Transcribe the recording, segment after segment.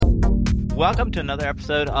welcome to another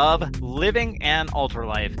episode of Living an Ultra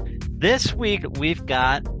Life. This week, we've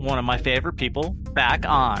got one of my favorite people back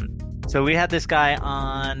on. So we had this guy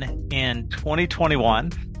on in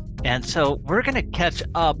 2021. And so we're going to catch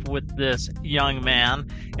up with this young man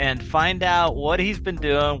and find out what he's been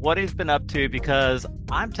doing, what he's been up to, because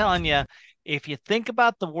I'm telling you, if you think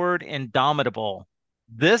about the word indomitable,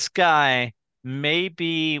 this guy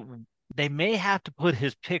they may have to put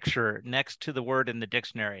his picture next to the word in the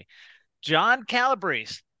dictionary. John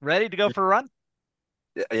Calabrese, ready to go for a run?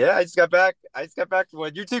 Yeah, I just got back from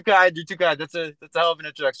one. You're too kind. You're too kind. That's a hell of an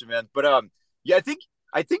introduction, man. But yeah,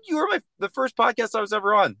 I think you were the first podcast I was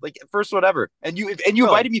ever on, like first one ever, and you Really?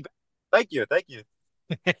 invited me back. Thank you.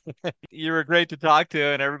 You were great to talk to,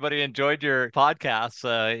 and everybody enjoyed your podcast.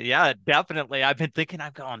 Yeah, definitely. I've been thinking,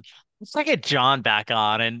 I'm going, let's get John back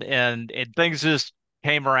on, and things just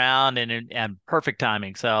came around and perfect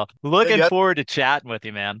timing. So looking Yeah, forward to chatting with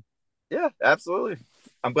you, man. yeah, absolutely.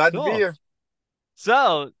 I'm glad to be Cool. here.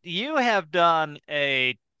 So you have done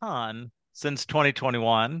a ton since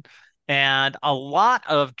 2021 and a lot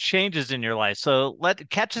of changes in your life. So let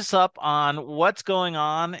catch us up on what's going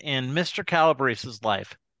on in Mr. Calabrese's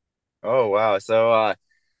life. Oh wow. So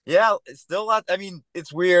yeah, it's still a lot. I mean,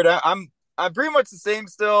 it's weird. I'm pretty much the same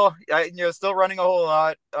still. Still running a whole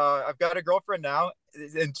lot. I've got a girlfriend now,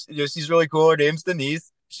 and she's really cool. Her name's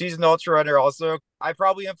Denise. She's an ultra runner also. I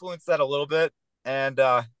probably influenced that a little bit, and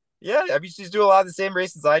yeah, I mean, she's doing a lot of the same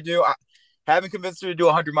races I do. I haven't convinced her to do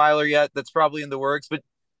a 100 miler yet. That's probably in the works, but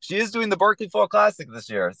she is doing the Berkeley Fall Classic this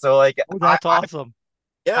year. So like, Oh, that's awesome.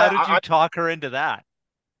 How yeah, did you talk her into that?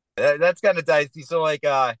 that's kind of dicey. So like,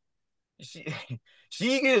 she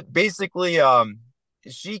she basically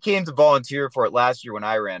she came to volunteer for it last year when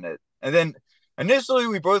I ran it. And then initially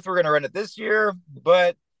we both were going to run it this year,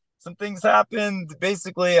 but some things happened.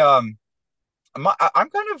 Basically, I'm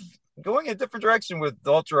kind of going a different direction with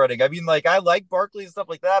ultra running. I mean, like I like Barkley and stuff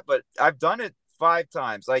like that, but I've done it 5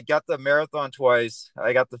 times. I got the marathon twice.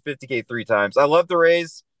 I got the 50K 3 times. I love the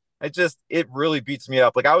race. It really beats me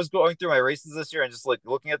up. Like I was going through my races this year and just like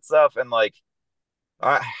looking at stuff and like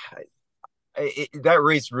I that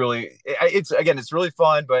race really it's really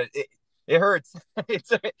fun, but it hurts. It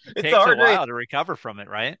It's a takes a hard race. while to recover from it,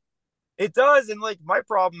 right? It does, and like my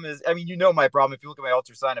problem is, I mean, my problem. If you look at my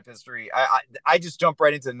ultra sign up history, I just jump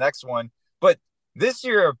right into the next one. But this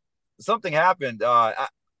year, something happened. I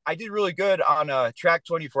did really good on a track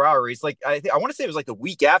 24-hour race. Like I want to say it was like the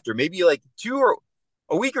week after, maybe like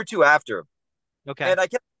a week or two after, Okay. and I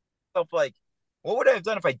kept myself like, what would I have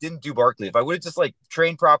done if I didn't do Barkley? If I would have just like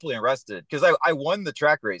trained properly and rested? Because I won the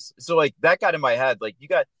track race. So like that got in my head. Like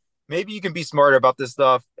maybe you can be smarter about this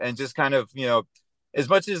stuff and just kind of, as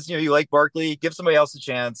much as you like Barkley, give somebody else a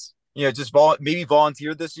chance. Just maybe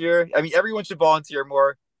volunteer this year. I mean, everyone should volunteer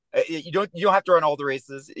more. You don't have to run all the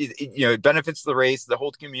races. It benefits the race, the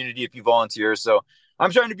whole community if you volunteer. So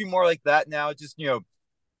I'm trying to be more like that now. Just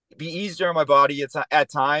be easier on my body at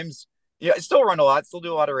times. I still run a lot, still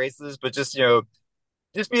do a lot of races, but just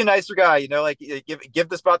be a nicer guy. Like give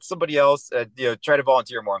the spot to somebody else. Try to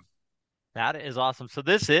volunteer more. That is awesome. So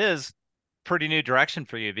this is pretty new direction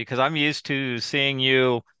for you because I'm used to seeing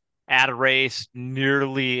you at a race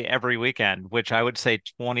nearly every weekend, which I would say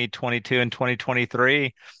 2022 and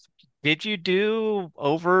 2023. Did you do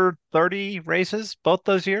over 30 races both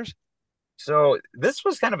those years? So this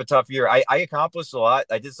was kind of a tough year. I accomplished a lot.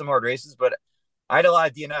 I did some hard races, but I had a lot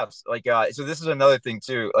of DNFs. Like so this is another thing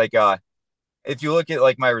too. Like if you look at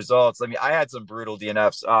like my results, I mean I had some brutal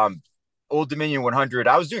DNFs. Old Dominion 100,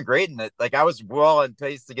 I was doing great in it. Like I was well on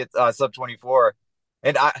pace to get sub 24.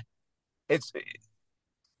 And it's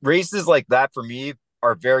races like that for me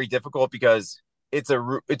are very difficult because it's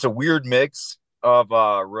a weird mix of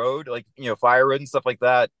road, like fire road and stuff like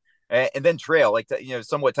that, and then trail, like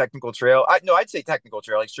somewhat technical trail. I'd say technical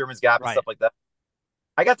trail, like Sherman's Gap and Right. stuff like that.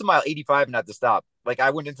 I got to mile 85 and had to stop. Like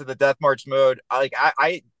I went into the death march mode.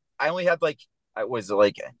 I only had like I was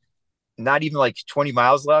like not even like 20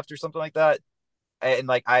 miles left or something like that, and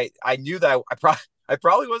like I knew that I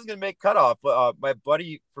probably wasn't gonna make cutoff. My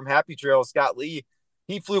buddy from Happy Trail, Scott Lee,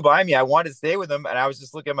 he flew by me. I wanted to stay with him, and I was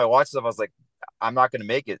just looking at my watch stuff. I was like, I'm not gonna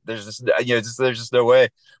make it. There's there's just no way.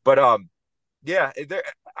 But yeah,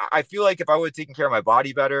 I feel like if I would have taken care of my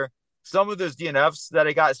body better, some of those DNFs that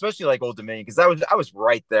I got, especially like Old Dominion, because I was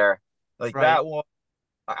right there. Like Right. that one,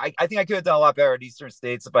 I think I could have done a lot better at Eastern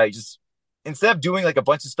States if I just instead of doing like a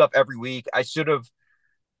bunch of stuff every week, I should have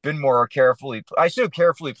been more carefully. I should have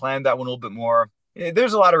carefully planned that one a little bit more.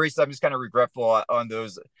 There's a lot of races I'm just kind of regretful on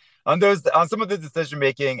some of the decision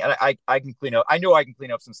making, and I can clean up. I know I can clean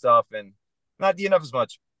up some stuff and not DNF as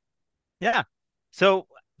much. Yeah. So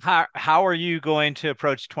how are you going to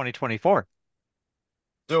approach 2024?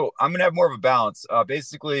 So I'm gonna have more of a balance.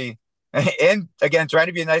 Basically, and again, trying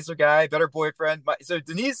to be a nicer guy, better boyfriend. So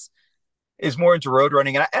Denise is more into road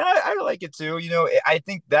running, and I like it too. I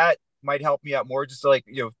think that might help me out more, just to, like,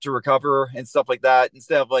 to recover and stuff like that,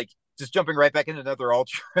 instead of like just jumping right back into another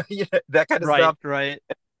ultra, that kind of Right, stuff. right.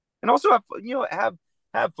 And also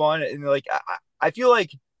have fun, and like I feel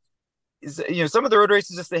like some of the road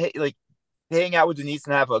races, just to like hang out with Denise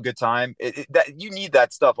and have a good time. That you need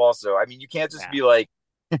that stuff also. I mean, you can't just Yeah. be like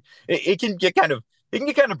it can get kind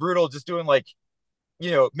of brutal just doing like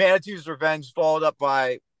Manitou's Revenge followed up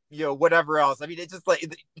by whatever else. I mean, it's just like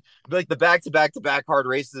the back to back hard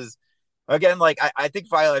races again. Like I think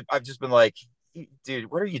finally I've just been like,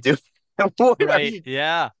 dude, what are you doing? What are Right. you?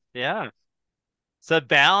 Yeah. Yeah. So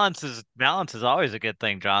balance is always a good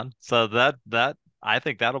thing, John. So that I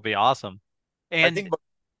think that'll be awesome. I And think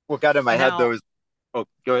what got in my head though now, is, oh,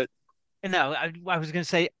 go ahead. no, I was going to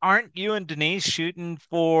say, aren't you and Denise shooting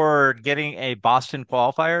for getting a Boston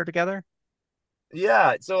qualifier together?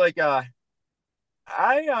 Yeah, so like I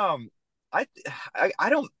I I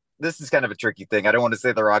don't. This is kind of a tricky thing. I don't want to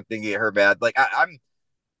say the wrong thing, get her mad. Like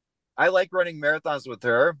I like running marathons with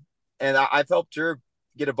her, and I've helped her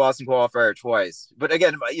get a Boston qualifier twice. But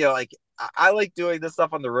again, like I like doing this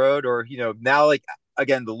stuff on the road, or now, like,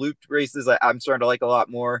 again, the loop races I'm starting to like a lot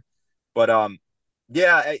more. But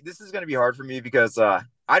yeah, this is going to be hard for me because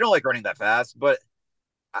I don't like running that fast. But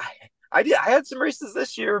I I had some races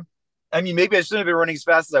this year. I mean, maybe I shouldn't have been running as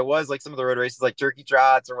fast as I was, like some of the road races, like Turkey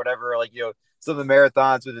Trots or whatever, like some of the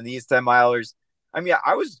marathons within these 10 milers. I mean,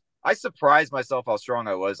 I surprised myself how strong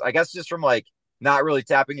I was. I guess just from like not really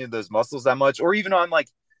tapping into those muscles that much, or even on like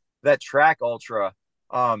that track ultra.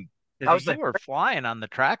 I was You like, were flying on the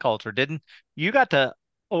track ultra, didn't you? Got to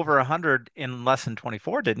over 100 in less than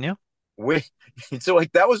 24, didn't you? wait, so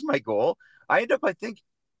like that was my goal. I end up, I think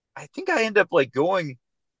I end up like going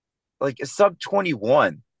like a sub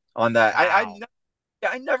 21 on that. Wow.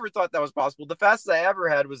 I never thought that was possible. The fastest I ever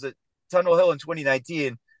had was at Tunnel Hill in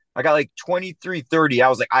 2019. I got like 23:30. I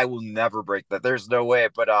was like, I will never break that. There's no way.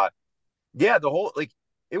 But yeah, the whole, like,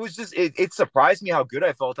 it was just, it surprised me how good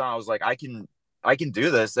I felt on. I was like, I can do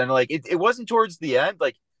this. And like it wasn't towards the end.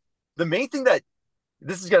 Like the main thing that,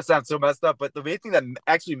 this is gonna sound so messed up, but the main thing that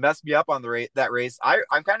actually messed me up on the that race,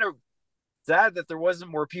 I'm kind of sad that there wasn't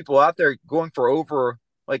more people out there going for over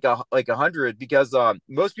like 100, because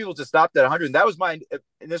most people just stopped at 100, and that was my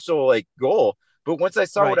initial like goal. But once I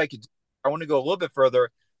saw what Right. I could do, I want to go a little bit further.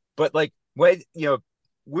 But like when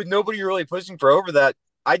with nobody really pushing for over that,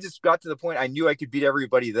 I just got to the point I knew I could beat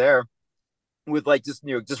everybody there with like just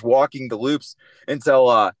just walking the loops until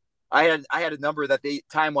I had a number that they,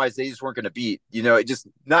 time wise, they just weren't going to beat. It just,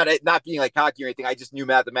 not being like cocky or anything. I just knew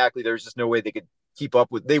mathematically there was just no way they could keep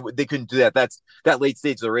up with, they couldn't do that. That's that late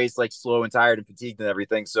stage of the race, like slow and tired and fatigued and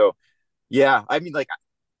everything. So yeah, I mean, like,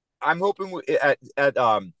 I'm hoping at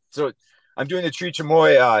so I'm doing the Tree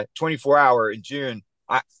Chamoy 24 hour in June.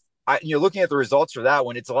 Looking at the results for that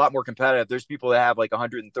one, it's a lot more competitive. There's people that have like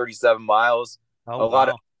 137 miles. Oh, A lot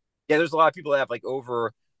of wow. Yeah, there's a lot of people that have like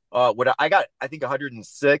over what I got. I think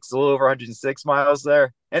 106, a little over 106 miles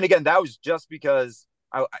there. And again, that was just because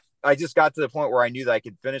I just got to the point where I knew that I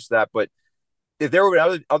could finish that. But if there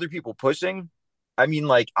were other people pushing, I mean,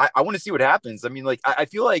 like, I want to see what happens. I mean, like, I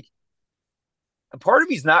feel like a part of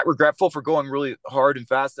me is not regretful for going really hard and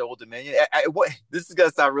fast at Old Dominion. This is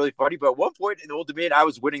gonna sound really funny, but at one point in Old Dominion, I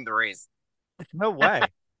was winning the race. No way.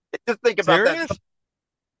 Just think about that. Serious?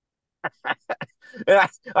 And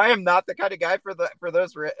I am not the kind of guy for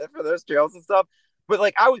those trails and stuff. But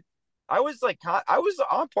like I was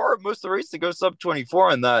on par with most of the race to go sub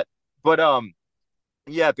 24 on that. But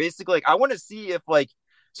yeah, basically, like, I want to see if, like,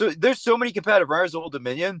 so there's so many competitive runners at Old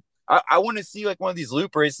Dominion. I want to see like one of these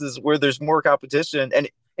loop races where there's more competition, and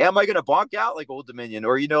am I going to bonk out like Old Dominion,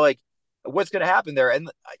 or like what's going to happen there? And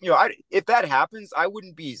if that happens, I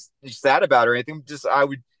wouldn't be sad about it or anything. Just,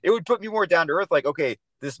 it would put me more down to earth. Like, okay,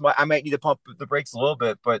 I might need to pump the brakes a little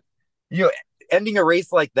bit, but you know, ending a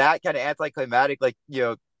race like that, kind of anticlimactic, like,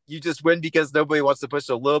 you just win because nobody wants to push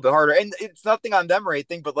a little bit harder, and it's nothing on them or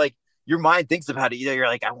anything, but like your mind thinks about it. You're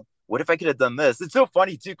like, what if I could have done this? It's so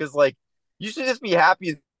funny too, because like you should just be happy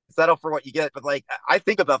and settle for what you get. But like I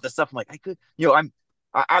think about this stuff, I'm like, I could,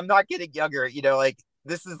 I'm not getting younger. Like,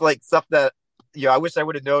 this is like stuff that I wish I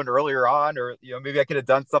would have known earlier on, or maybe I could have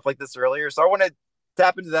done stuff like this earlier. So I want to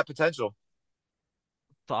tap into that potential.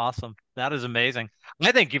 That's awesome. That is amazing.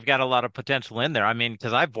 I think you've got a lot of potential in there. I mean,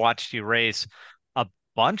 because I've watched you race a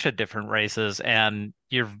bunch of different races, and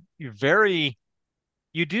you're very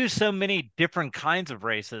you do so many different kinds of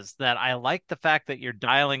races that I like the fact that you're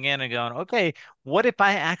dialing in and going, okay, what if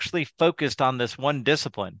I actually focused on this one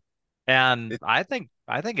discipline? And I think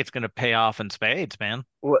it's going to pay off in spades, man.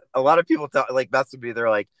 A lot of people tell like that's to be they're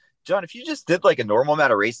like, John, if you just did like a normal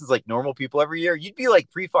amount of races like normal people every year, you'd be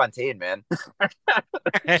like Prefontaine, man.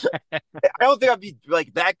 I don't think I'd be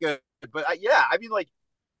like that good, but yeah, I mean, like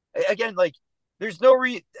again, like there's no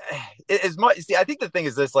as much. See, I think the thing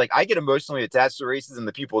is this: like, I get emotionally attached to races and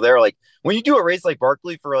the people there. Like, when you do a race like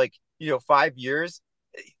Barkley for like 5 years,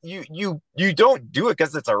 you don't do it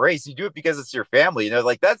because it's a race. You do it because it's your family.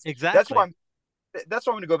 Like that's why Exactly. I'm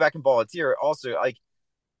going to go back and volunteer. Also, like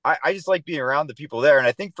I just like being around the people there. And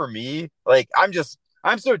I think for me, like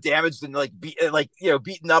I'm so damaged and like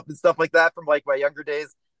beaten up and stuff like that from like my younger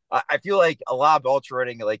days. I feel like a lot of ultra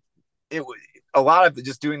running, like it a lot of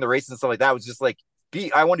just doing the race and stuff like that was just like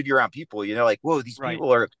I want to be around people, like, whoa, Right.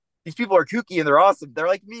 these people are kooky and they're awesome. They're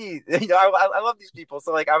like me. I love these people.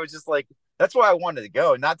 So like I was just like that's why I wanted to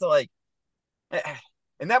go, not to like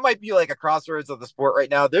and that might be like a crossroads of the sport right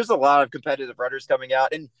now. There's a lot of competitive runners coming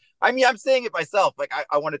out, and I mean, I'm saying it myself. Like,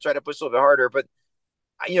 I want to try to push a little bit harder, but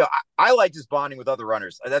I like just bonding with other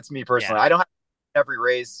runners. That's me personally. Yeah. I don't have every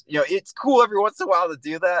race. It's cool every once in a while to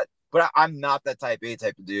do that, but I'm not that type A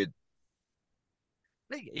type of dude.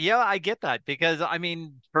 Yeah, I get that because I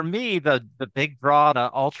mean, for me, the big draw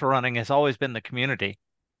to ultra running has always been the community.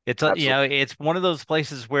 Absolutely, It's one of those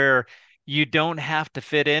places where you don't have to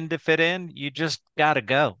fit in to fit in. You just gotta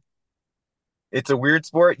go. it's a weird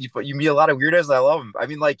sport. You meet a lot of weirdos. I love them. I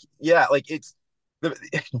mean, like, yeah, like the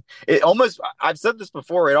it almost. I've said this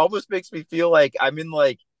before. It almost makes me feel like I'm in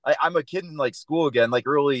like I'm a kid in like school again, like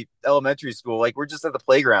early elementary school. Like we're just at the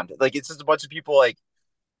playground. Like it's just a bunch of people like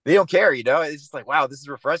they don't care, It's just like, wow, this is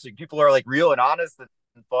refreshing. People are like real and honest and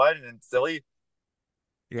fun and silly.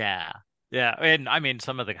 Yeah. Yeah. And I mean,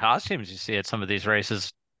 some of the costumes you see at some of these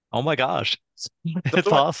races, oh my gosh, Some of it's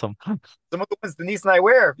the ones, awesome. some of the ones Denise and I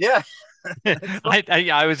wear, yeah, it's fun.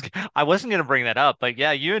 I wasn't gonna bring that up, but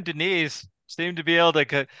yeah, you and Denise seem to be able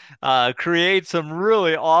to create some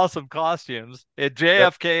really awesome costumes. At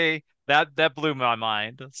That, JFK, that blew my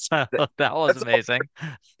mind. So that that was that's all. amazing.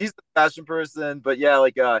 She's the fashion person, but yeah,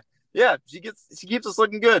 like yeah, she keeps us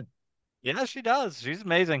looking good. Yeah, she does. She's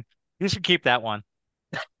amazing. You should keep that one.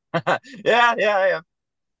 Yeah, yeah.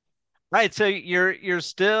 Right, so you're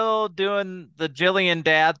still doing the Jillian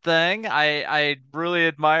dad thing. I really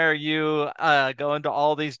admire you going to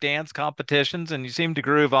all these dance competitions and you seem to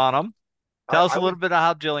groove on them. Tell us I a would little bit of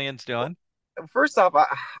how Jillian's well, doing. first off,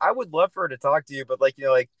 I would love for her to talk to you, but like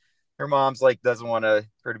like her mom's like doesn't want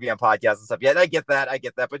her to be on podcasts and stuff. Yeah, and I get that,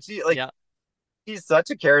 but Yeah. she's such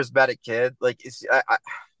a charismatic kid. Like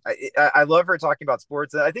I love her talking about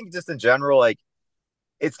sports. And I think just in general, like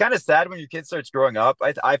it's kind of sad when your kid starts growing up.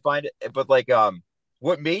 I find it, but like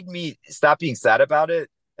what made me stop being sad about it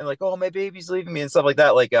and like, oh, my baby's leaving me and stuff like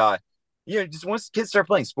that. Like just once kids start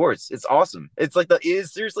playing sports, it's awesome. It's like it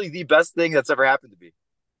is seriously the best thing that's ever happened to me.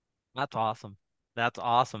 That's awesome. That's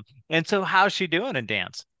awesome. And so how's she doing in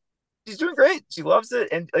dance? She's doing great. She loves it,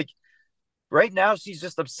 and like right now, she's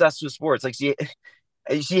just obsessed with sports. Like she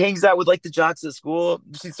hangs out with like the jocks at school.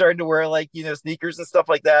 She's starting to wear like sneakers and stuff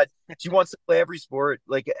like that. She wants to play every sport.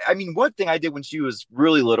 Like I mean, one thing I did when she was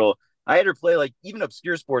really little, I had her play like even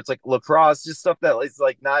obscure sports like lacrosse, just stuff that is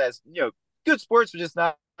like not as good sports, but just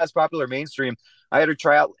not as popular mainstream. I had her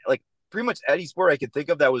try out like pretty much any sport I could think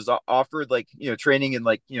of that was offered like training in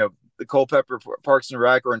like the Culpeper Parks and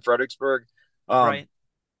Rec or in Fredericksburg. Um, Right.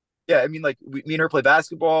 yeah, I mean, like me and her play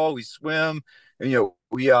basketball, we swim, and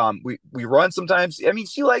we run sometimes. I mean,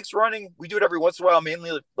 she likes running. We do it every once in a while,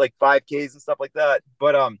 mainly like 5Ks and stuff like that.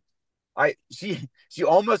 But I she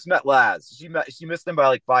almost met Laz. She missed him by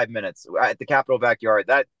like 5 minutes at the Capitol backyard.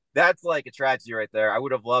 That's like a tragedy right there. I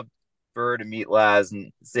would have loved for her to meet Laz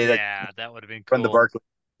and say that Yeah, that would have been from the cool. Barclay.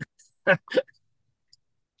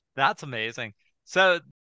 That's amazing. So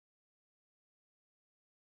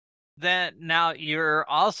then now you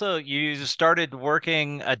started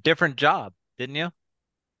working a different job, didn't you?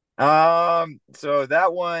 So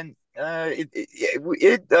that one, how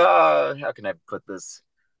can I put this?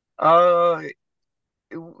 Uh,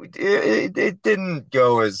 it didn't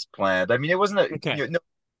go as planned. I mean, it wasn't a Okay. no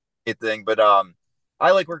thing, but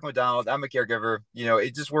I like working with Donald. I'm a caregiver.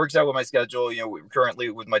 It just works out with my schedule. Currently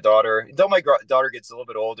with my daughter until my daughter gets a little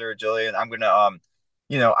bit older, Jillian. I'm gonna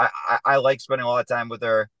I like spending a lot of time with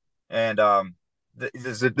her, and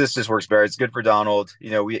this just works better. It's good for Donald.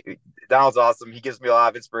 We Donald's awesome. He gives me a lot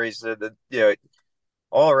of inspiration.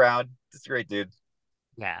 All around, just a great dude.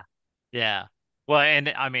 Yeah. Yeah. Well, and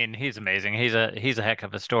I mean, he's amazing. He's a heck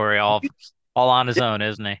of a story. All. all on his own,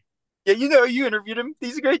 isn't he? Yeah, you interviewed him.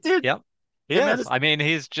 He's a great dude. Yep. He Him and is. his I mean,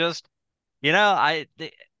 he's just, you know,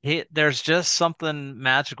 there's just something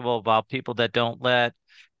magical about people that don't let,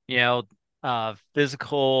 you know,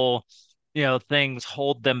 physical, things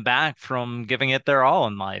hold them back from giving it their all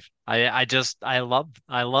in life. I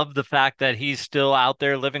love the fact that he's still out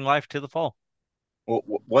there living life to the full.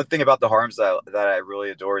 one thing about the Harms that I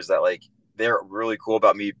really adore is that like they're really cool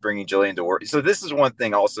about me bringing Jillian to work. So this is one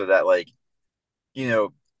thing also that like you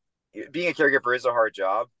know being a caregiver is a hard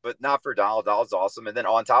job, but not for Donald. Donald's awesome. And then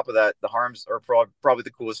on top of that, the Harms are probably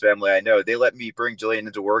the coolest family I know. They let me bring Jillian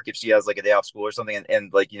into work if she has like a day off school or something,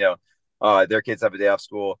 and like their kids have a day off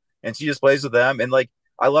school, and she just plays with them. And like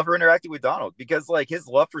I love her interacting with Donald because like his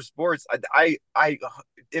love for sports. I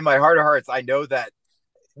in my heart of hearts, I know that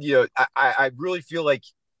I really feel like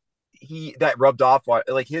he that rubbed off on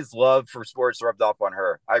like his love for sports rubbed off on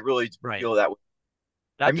her. I really Right. feel that.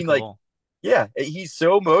 I That's mean, like cool. yeah, he's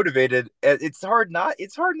so motivated. It's hard not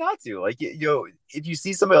to. Like if you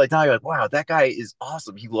see somebody like that, you're like, wow, that guy is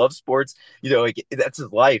awesome. He loves sports. Like that's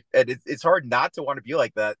his life, and it's hard not to want to be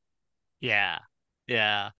like that. Yeah.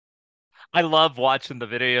 Yeah. I love watching the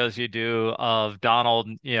videos you do of Donald,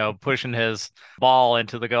 pushing his ball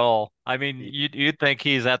into the goal. I mean, you'd think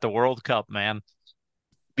he's at the World Cup, man.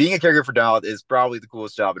 Being a caregiver for Donald is probably the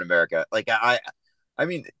coolest job in America. Like I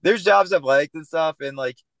mean, there's jobs I've liked and stuff, and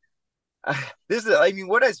like this is, I mean,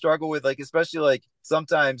 what I struggle with, like especially like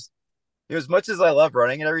sometimes, as much as I love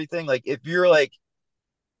running and everything, like if you're like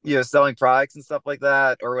selling products and stuff like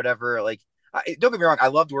that or whatever, like don't get me wrong, I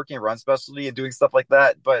loved working at Run Specialty and doing stuff like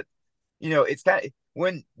that, but it's kind of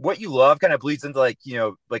when what you love kind of bleeds into like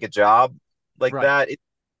like a job like Right. that. It's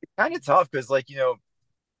kind of tough because like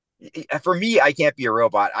for me, I can't be a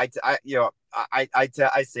robot. I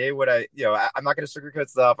say what I'm not going to sugarcoat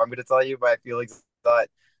stuff. I'm going to tell you my feelings.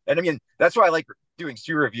 And I mean, that's why I like doing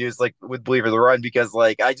shoe reviews, like with Believer the Run, because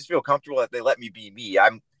like I just feel comfortable that they let me be me.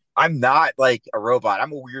 I'm not like a robot.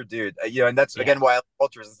 I'm a weird dude, and that's Yeah. again why I like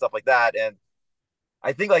ultras and stuff like that. And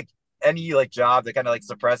I think like any like job that kind of like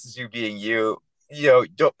suppresses you being you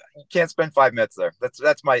can't spend 5 minutes there.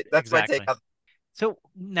 That's my take Exactly. on. So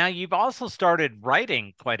now you've also started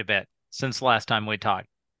writing quite a bit since last time we talked.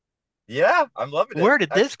 Yeah, I'm loving it. Where did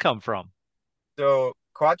this come from? So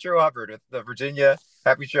Quattro Hubbard with the Virginia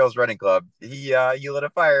Happy Trails Running Club. He lit a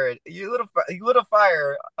fire. He lit a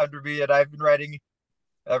fire under me, and I've been writing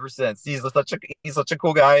ever since. He's such a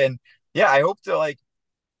cool guy, and yeah, I hope to like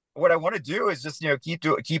what I want to do is just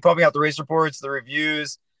keep pumping out the race reports, the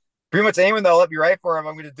reviews. Pretty much anyone that'll let me write for him,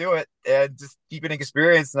 I'm going to do it, and just keep it an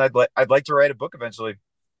experience. And I'd like to write a book eventually.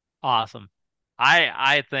 Awesome.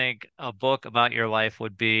 I think a book about your life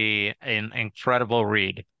would be an incredible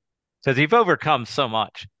read because you've overcome so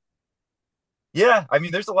much. Yeah, I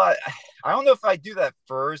mean, there's a lot. I don't know if I do that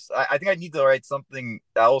first. I think I need to write something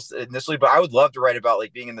else initially, but I would love to write about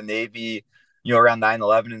like being in the Navy, around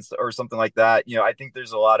 9/11 or something like that. I think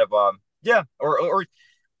there's a lot of yeah, or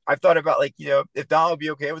I've thought about like if Donald would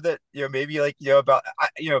be okay with it, maybe like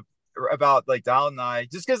about like Donald and I,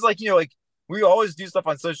 just because like like we always do stuff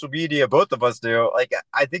on social media, both of us do. Like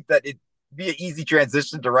I think that it'd be an easy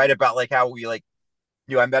transition to write about like how we like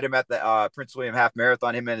I met him at the Prince William Half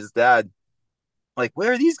Marathon, him and his dad, like what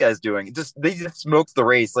are these guys doing? Just they just smoked the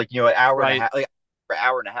race like an hour and a Right. half, like an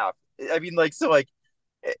hour and a half. I mean, like so like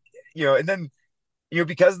eh, and then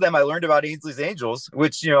because of them I learned about Ainsley's Angels,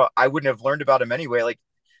 which I wouldn't have learned about him anyway. Like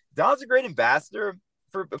Don's a great ambassador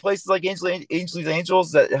for places like Ainsley's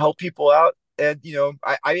Angels that help people out, and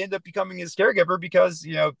I end up becoming his caregiver because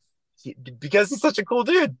because he's such a cool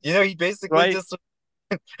dude. He basically Right. just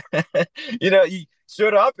he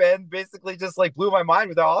showed up and basically just like blew my mind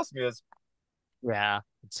with how awesome he is. Yeah.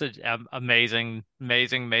 It's an amazing,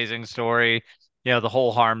 amazing, amazing story. The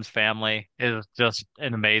whole Harms family is just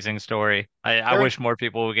an amazing story. I They're wish more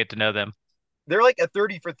people would get to know them. they're like a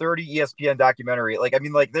 30 for 30 ESPN documentary. Like, I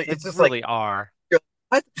mean, like, They it's just like, really are.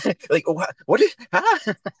 what? Like, what is,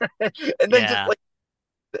 huh? And then just Yeah. like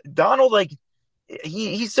Donald, like,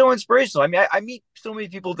 he's so inspirational. I mean, I meet so many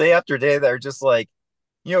people day after day that are just like,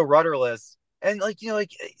 rudderless. And like,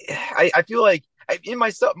 I feel like in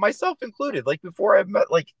myself included, like before I've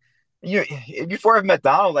met, like, before I've met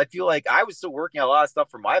Donald, I feel like I was still working on a lot of stuff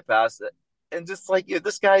from my past. And just like,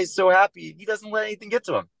 this guy is so happy. He doesn't let anything get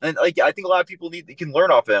to him. And like, I think a lot of people can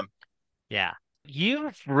learn off him. Yeah.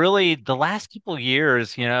 You've really, the last couple of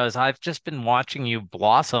years, as I've just been watching you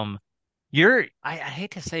blossom, I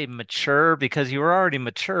hate to say mature because you were already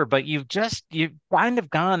mature, but you've kind of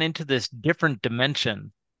gone into this different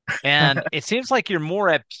dimension. And it seems like you're more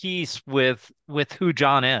at peace with who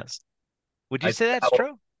John is. Would you I say that's think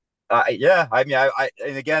true? Yeah, I mean,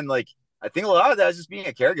 and again, like, I think a lot of that is just being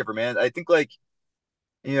a caregiver, man. I think like,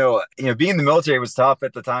 being in the military was tough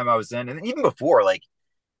at the time I was in, and even before, like,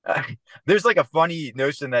 uh, there's like a funny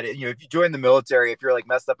notion that if you join the military, if you're like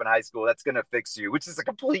messed up in high school, that's gonna fix you, which is a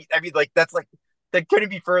complete. I mean, like, that's like that couldn't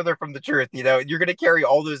be further from the truth. You're gonna carry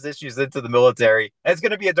all those issues into the military, and it's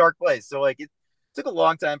gonna be a dark place. So like, it took a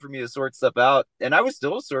long time for me to sort stuff out, and I was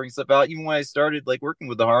still sorting stuff out even when I started like working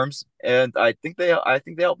with the harms, and I think they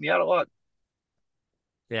helped me out a lot.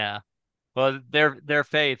 Yeah. Well, their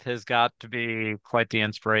faith has got to be quite the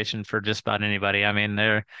inspiration for just about anybody. I mean,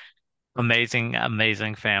 they're amazing,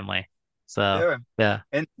 amazing family. So, Yeah. yeah.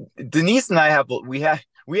 And Denise and I have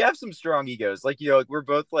some strong egos. Like, like we're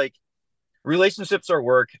both like relationships are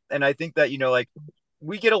work. And I think that, like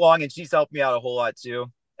we get along and she's helped me out a whole lot too.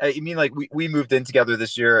 I mean, like we moved in together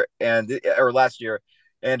this year or last year.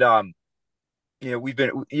 And we've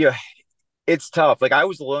been it's tough. Like I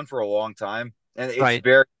was alone for a long time and it's Right.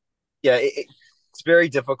 very it's very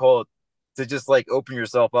difficult to just like open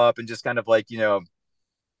yourself up and just kind of like,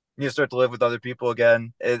 start to live with other people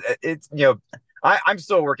again. It's I'm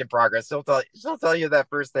still a work in progress. She'll tell you that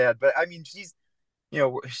firsthand. But I mean,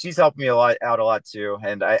 she's helped me a lot out a lot too.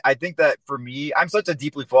 And I think that for me, I'm such a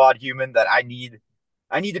deeply flawed human that I need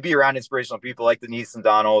to be around inspirational people like Denise and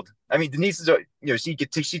Donald. I mean, Denise is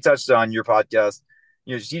she touched on your podcast.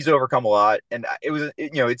 She's overcome a lot, and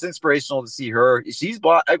it's inspirational to see her. She's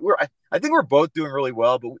bought. I think we're both doing really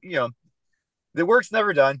well, but the work's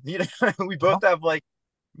never done. We both Well, have like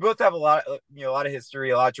we both have a lot of history,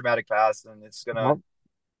 a lot of traumatic past, and it's gonna well,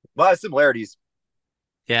 a lot of similarities.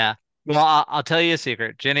 yeah. Well, I'll tell you a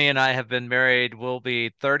secret. Jenny and I have been married, will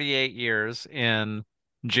be 38 years in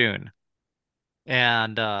June.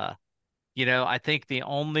 And I think the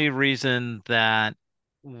only reason that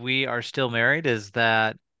we are still married is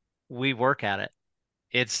that we work at it.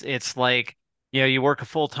 It's like, you work a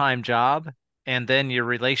full-time job and then your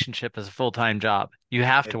relationship is a full-time job. You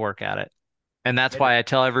have It, to work at it. And that's it, why I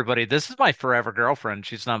tell everybody this is my forever girlfriend.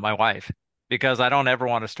 She's not my wife because I don't ever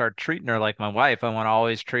want to start treating her like my wife. I want to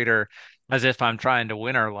always treat her as if I'm trying to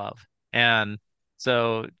win her love. And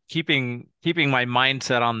so keeping my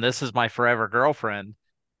mindset on this is my forever girlfriend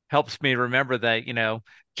helps me remember that,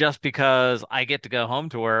 just because I get to go home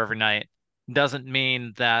to her every night doesn't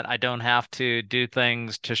mean that I don't have to do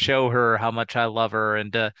things to show her how much I love her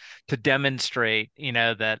and to demonstrate,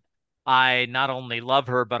 that I not only love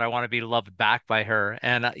her, but I want to be loved back by her.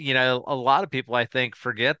 And a lot of people I think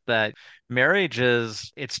forget that marriage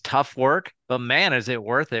it's tough work, but man, is it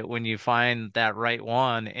worth it when you find that right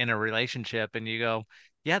one in a relationship and you go,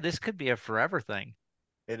 yeah, this could be a forever thing.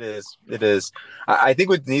 it is. It is. I think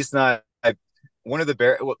with Denise and one of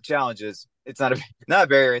the challenges. It's not a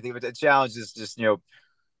barrier, I think, but the challenge is just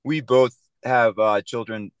we both have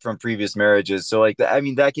children from previous marriages, so like that. I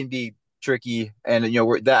mean, that can be tricky, and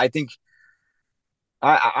I think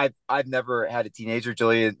I've never had a teenager.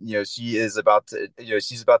 Jillian, she's about to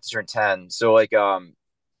turn 10, so like the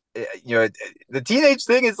teenage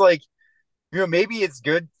thing is like maybe it's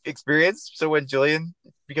good experience. So when Jillian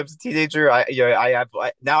becomes a teenager,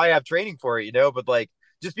 now I have training for it, but like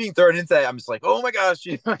just being thrown into that, I'm just like, oh my gosh,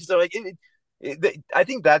 so like I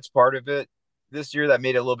think that's part of it this year that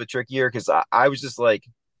made it a little bit trickier because I was just like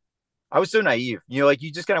I was so naive, like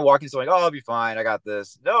you just kind of walk into like, oh, I'll be fine, I got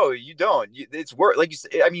this. No, you don't. It's work, like you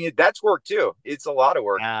said. I mean, that's work too. It's a lot of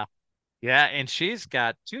work. Yeah. Yeah, and she's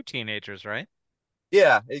got two teenagers, right?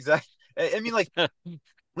 Yeah, exactly. I mean, like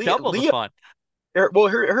Double the Leah, fun. well,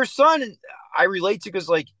 her son, I relate to because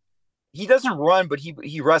like he doesn't run, but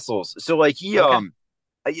he wrestles. So like Okay.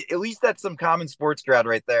 at least that's some common sports grad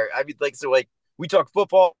right there. I mean, like, so like we talk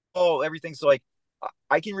football, everything. So like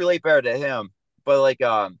I can relate better to him. But like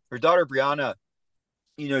her daughter Brianna,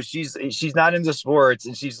 she's not into sports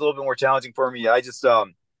and she's a little bit more challenging for me. I just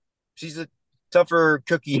she's a tougher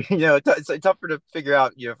cookie, it's like tougher to figure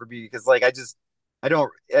out, for me because like I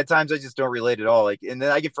don't at times I just don't relate at all. Like and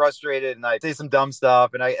then I get frustrated and I say some dumb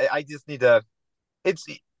stuff and I just need to it's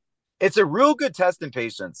it's a real good test in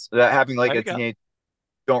patience that having like There a you go. teenage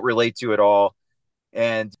don't relate to at all.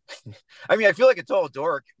 And I mean, I feel like a total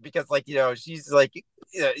dork because like, she's like,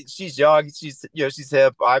 she's young, she's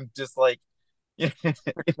hip. I'm just like, you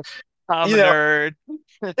I'm a know, nerd.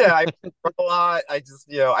 yeah, I run a lot. I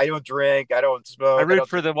just, I don't drink, I don't I smoke, I root don't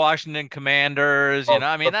for drink. the Washington Commanders, Oh,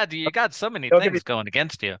 I mean that you got so many don't get me, things going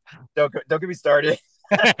against you. don't get me started.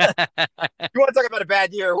 You want to talk about a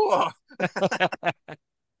bad year? Whoa.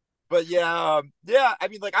 But yeah, yeah. I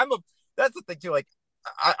mean, like, that's the thing too. Like,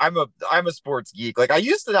 I'm a sports geek. Like, I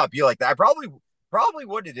used to not be like that. Probably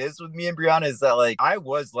what it is with me and Brianna is that like I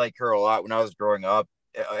was like her a lot when I was growing up.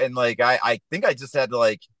 and like I think I just had to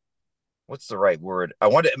like what's the right word? I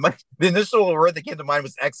wanted the initial word that came to mind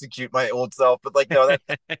was execute my old self, but like no, that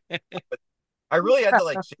I really had to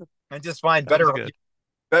like and just find That was better good.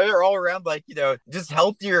 better all around like just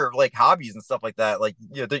healthier like hobbies and stuff like that. Like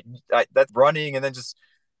that's running, and then just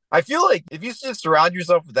I feel like if you just surround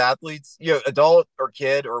yourself with athletes, adult or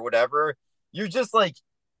kid or whatever, you're just like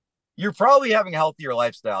you're probably having a healthier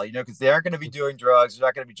lifestyle, because they aren't going to be doing drugs, they're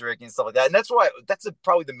not going to be drinking and stuff like that. And that's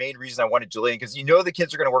probably the main reason I wanted Julian, because the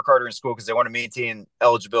kids are going to work harder in school because they want to maintain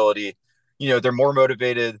eligibility. They're more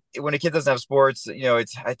motivated. When a kid doesn't have sports,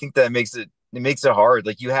 I think that makes it hard.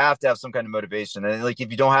 Like you have to have some kind of motivation, and like if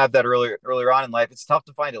you don't have that earlier on in life, it's tough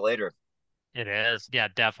to find it later. It is. Yeah,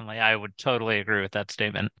 definitely. I would totally agree with that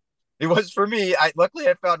statement. It was for me. I luckily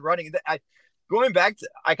I found running. Going back to,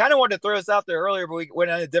 I kind of wanted to throw this out there earlier, but we went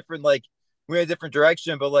in a different we went a different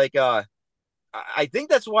direction. But like I think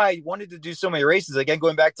that's why I wanted to do so many races. Again,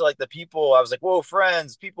 going back to like the people, I was like, whoa,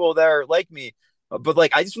 friends, people that are like me. But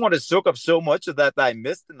like, I just want to soak up so much of that I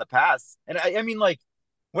missed in the past. And I mean, like,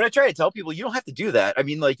 when I try to tell people, you don't have to do that. I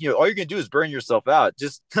mean, like, all you're gonna do is burn yourself out.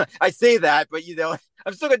 Just I say that, but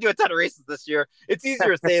I'm still gonna do a ton of races this year. It's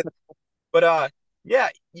easier to say, but yeah,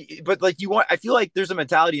 but like I feel like there's a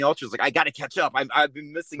mentality in ultras like I got to catch up. I've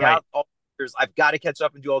been missing Right. out all years. I've got to catch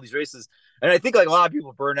up and do all these races, and I think like a lot of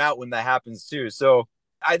people burn out when that happens too. So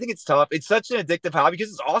I think it's tough. It's such an addictive hobby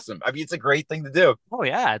because it's awesome. I mean, it's a great thing to do. Oh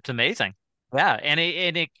yeah, it's amazing. Yeah, and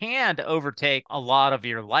it can overtake a lot of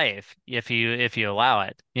your life if you allow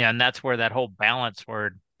it. Yeah, and that's where that whole balance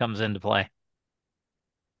word comes into play.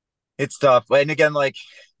 It's tough, and again, like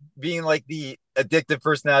being like the addictive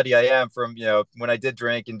personality I am from when I did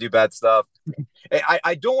drink and do bad stuff.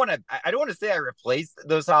 I don't want to say I replaced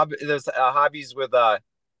those hobbies with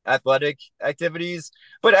athletic activities,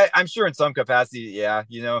 but I'm sure in some capacity, yeah,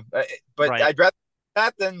 but Right. I'd rather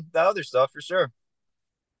that than the other stuff for sure.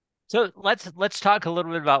 So let's talk a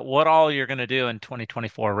little bit about what all you're going to do in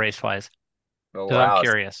 2024 race wise, Oh because I'm wow.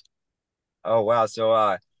 curious. Oh wow.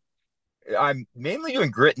 So I'm mainly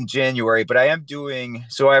doing grit in January, but I am doing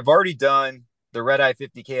so I've already done the Red Eye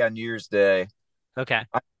 50K on New Year's Day. Okay.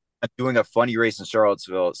 I'm doing a funny race in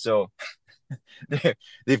Charlottesville. So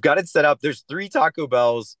they've got it set up. There's 3 Taco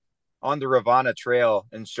Bells on the Ravana Trail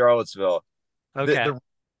in Charlottesville. The Okay.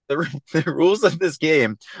 the the rules of this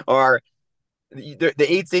game are the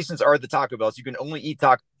 8 stations are the Taco Bells. You can only eat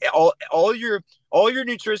taco. All your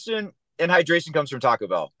nutrition and hydration comes from Taco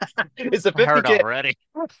Bell. It's a I hurt 50K. already.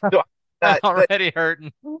 So I'm that, that already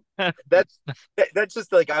hurting. that's that's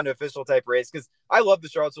just like an official type race because I love the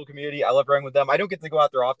Charlottesville community. I love running with them. I don't get to go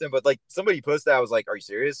out there often, but like somebody posted, I was like, "Are you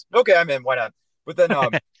serious? Okay, I'm in. Why not?" But then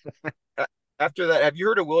after that, have you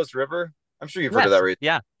heard of Willis River? I'm sure you've heard of that Yes. race.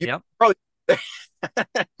 Yeah. You Yep. probably,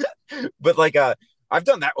 but like I've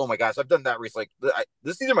done that. Oh my gosh, I've done that race. Like this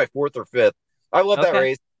is either my fourth or fifth. I love that Okay.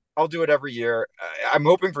 race. I'll do it every year. I'm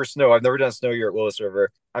hoping for snow. I've never done a snow year at Willis River.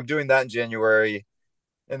 I'm doing that in January.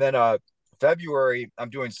 And then February, I'm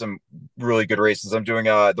doing some really good races. I'm doing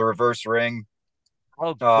the reverse ring.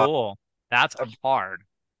 Oh, Uh cool. That's hard.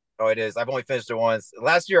 oh it is. I've only finished it once.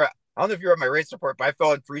 Last year, I don't know if you read my race report, but I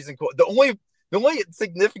fell in freezing cold. The only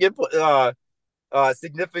significant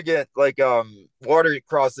like water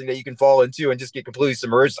crossing that you can fall into and just get completely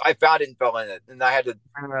submerged. I found it and fell in it. And I had to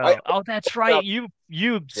I Oh, that's right. You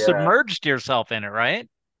yeah, submerged yourself in it, right?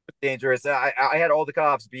 dangerous. I had all the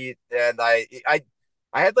cops beat and I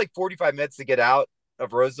had like 45 minutes to get out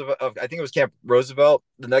of Roosevelt. I think it was Camp Roosevelt,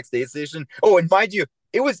 the next aid station. Oh, and mind you,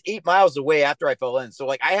 it was 8 miles away after I fell in. So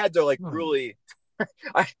like I had to like Hmm. really,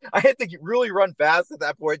 I had to really run fast at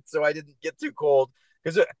that point so I didn't get too cold.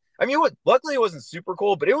 Because I mean, luckily it wasn't super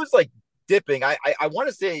cold, but it was like dipping. I want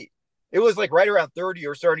to say it was like right around 30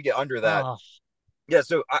 or starting to get under that. Oh, Yeah,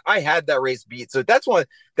 so I had that race beat. So that's one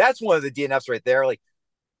of the DNFs right there. Like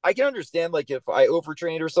I can understand like if I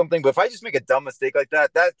overtrained or something, but if I just make a dumb mistake like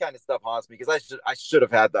that, that kind of stuff haunts me because I should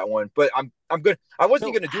have had that one. But I'm good. I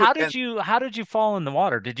wasn't so gonna do it how again. did you fall in the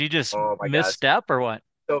water? Did you just Oh my gosh. misstep or what?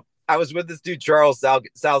 So I was with this dude Charles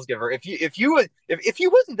Salzgiver. If he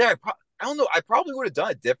wasn't there, I don't know. I probably would have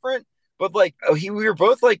done it different. But like we were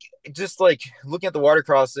both like just like looking at the water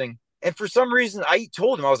crossing, and for some reason I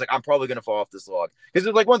told him I was like I'm probably gonna fall off this log because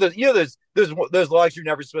it's like one of those there's logs you're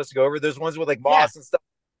never supposed to go over. There's ones with like Yeah. moss and stuff.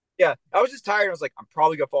 Yeah, I was just tired. I was like, I'm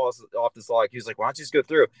probably gonna fall off this log. He was like, why don't you just go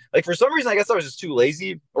through? Like for some reason, I guess I was just too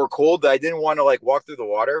lazy or cold that I didn't want to like walk through the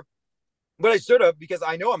water. But I should have because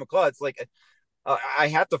I know I'm a klutz. Like I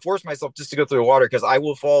have to force myself just to go through the water because I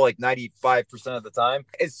will fall like 95% of the time.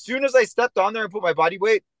 As soon as I stepped on there and put my body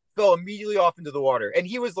weight, fell immediately off into the water. And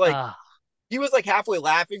he was like, Ah. he was like halfway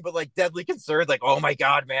laughing, but like deadly concerned, like, oh my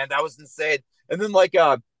God, man, that was insane. And then like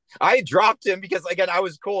I dropped him because again I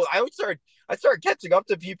was cold. I started catching up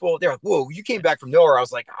to people. They're like, whoa, you came back from nowhere. I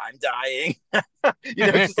was like, I'm dying.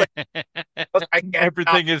 Just like I can't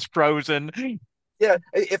stop. Everything is frozen. Yeah,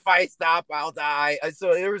 if I stop, I'll die.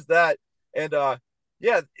 So there was that. And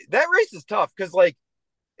yeah, that race is tough because like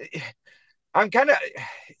I'm kind of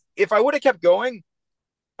if I would have kept going,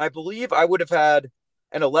 I believe I would have had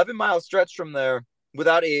an 11-mile stretch from there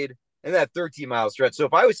without aid and that 13-mile stretch. So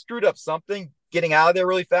if I was screwed up something getting out of there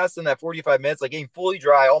really fast in that 45 minutes, like getting fully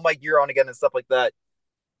dry, all my gear on again and stuff like that,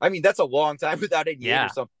 I mean, that's a long time without any aid or Yeah.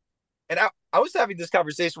 something. And I was having this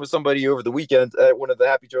conversation with somebody over the weekend at one of the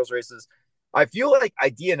Happy Trails races. I feel like I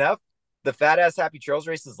DNF the fat ass Happy Trails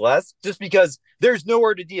races less just because there's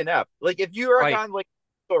nowhere to DNF. Like if you are Right. on like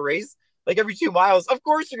a race, like every 2 miles, of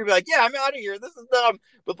course you're gonna be like, yeah, I'm out of here. This is dumb.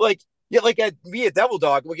 But like, yeah, like at me at Devil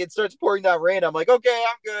Dog, when it starts pouring down rain, I'm like, okay,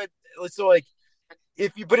 I'm good. So like,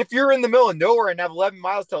 if you're in the middle of nowhere and have 11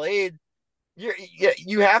 miles till aid,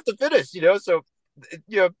 you have to finish. So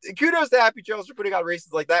kudos to Happy Trails for putting out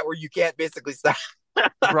races like that where you can't basically stop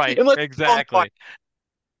Right. unless Exactly.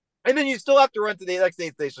 and then you still have to run to the next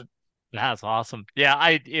aid station. That's awesome.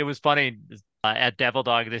 Yeah, it was funny at Devil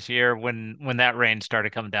Dog this year when that rain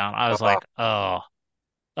started coming down. I was Uh, like,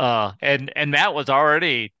 oh, and Matt was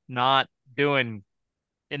already doing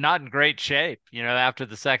not in great shape, after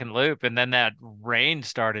the second loop, and then that rain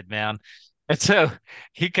started, man. And so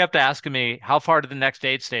he kept asking me, how far to the next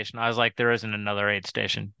aid station? I was like, there isn't another aid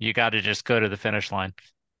station. You got to just go to the finish line,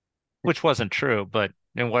 which wasn't true, but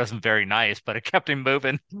it wasn't very nice, but it kept him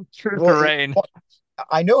moving through the well, rain.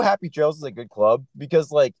 I know Happy Trails is a good club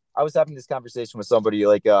because like I was having this conversation with somebody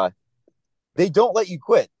like they don't let you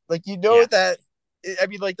quit. Like Yeah. that I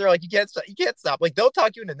mean like they're like you can't stop. Like they'll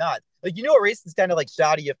talk you into not. Like a race is kind of like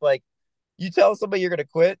shoddy if like you tell somebody you're gonna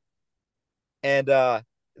quit and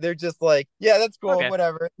they're just like, yeah, that's cool, Okay.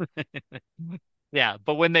 whatever. Yeah,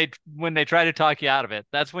 but when they try to talk you out of it,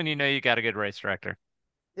 that's when you know you got a good race director.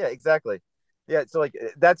 Yeah, exactly. Yeah, so like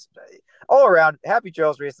that's all around. Happy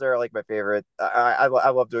Trails races are like my favorite. I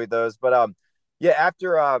love doing those. But yeah,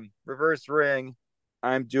 after reverse ring,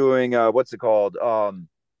 I'm doing what's it called? I'm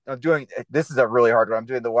doing this is a really hard one. I'm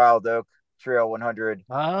doing the Wild Oak Trail 100.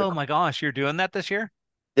 Oh my gosh, you're doing that this year?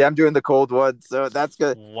 Yeah, I'm doing the cold one, so that's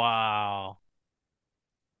good. Wow.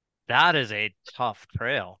 That is a tough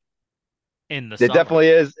trail in the It summer. definitely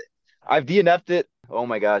is. I've DNF'd it. Oh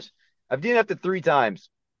my gosh, I've DNF'd it 3 times.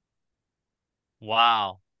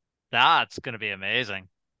 Wow. That's going to be amazing.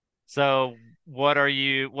 So,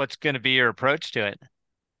 what's going to be your approach to it?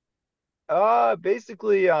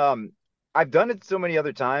 Basically, I've done it so many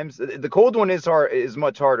other times. The cold one is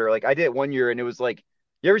much harder. Like I did it one year and it was like,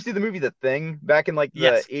 you ever see the movie The Thing back in like the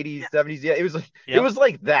Yes. 80s, 70s? Yeah, it Yep. was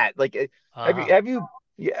like that. Like, Uh-huh.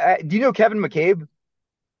 yeah, do you know Kevin McCabe?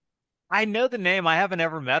 I know the name. I haven't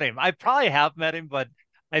ever met him. I probably have met him, but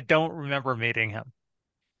I don't remember meeting him.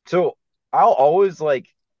 So I'll always like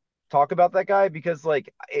talk about that guy because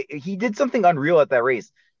like he did something unreal at that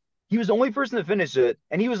race. He was the only person to finish it,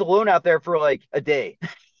 and he was alone out there for like a day.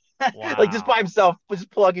 Like just by Wow. himself,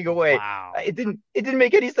 just plugging away. Wow. It didn't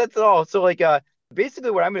make any sense at all. So like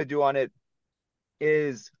basically what I'm gonna do on it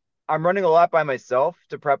is I'm running a lot by myself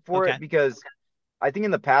to prep for it Okay. because I think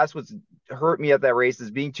in the past what's hurt me at that race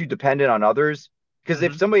is being too dependent on others. Because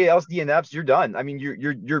if Hmm. somebody else DNFs, you're done. I mean,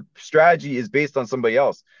 your strategy is based on somebody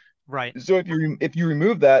else. Right. So if you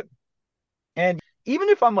remove that, and even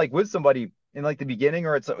if I'm like with somebody in like the beginning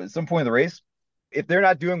or at some point in the race, if they're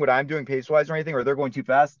not doing what I'm doing pace wise or anything, or they're going too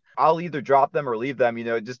fast, I'll either drop them or leave them,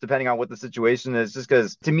 just depending on what the situation is. Just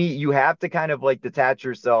because to me, you have to kind of like detach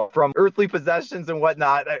yourself from earthly possessions and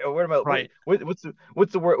whatnot. What am I, Right. what's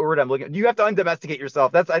the word I'm looking at? You have to undomesticate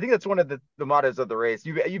yourself. I think that's one of the mottos of the race.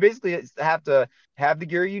 You basically have to have the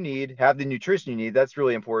gear you need, have the nutrition you need. That's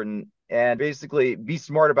really important. And basically be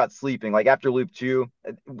smart about sleeping. Like after loop two,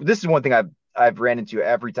 this is one thing I've ran into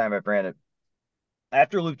every time I've ran it.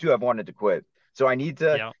 After loop two, I've wanted to quit. So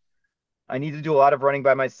Yeah. I need to do a lot of running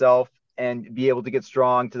by myself and be able to get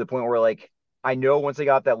strong to the point where like I know once I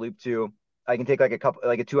got that loop two, I can take like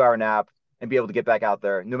a 2 hour nap and be able to get back out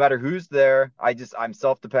there. No matter who's there, I'm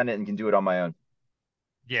self dependent and can do it on my own.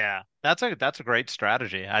 Yeah. That's a great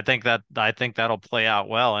strategy. I think that'll play out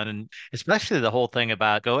well. And especially the whole thing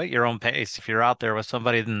about go at your own pace. If you're out there with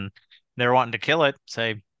somebody and they're wanting to kill it,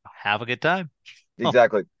 say, have a good time.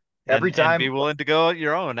 Exactly. Every And time, be willing to go at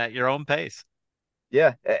your own pace.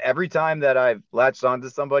 yeah, every time that I've latched onto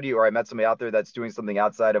somebody or I met somebody out there that's doing something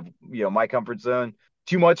outside of my comfort zone,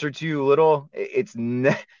 too much or too little, it's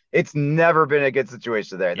never been a good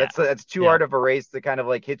situation there. Yeah. That's too Yeah. hard of a race to kind of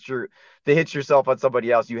like hit yourself on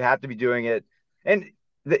somebody else. You have to be doing it. And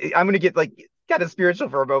I'm gonna get like kind of spiritual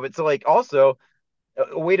for a moment. So like also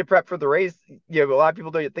a way to prep for the race, a lot of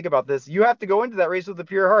people don't think about this. You have to go into that race with a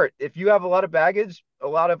pure heart. If you have a lot of baggage, a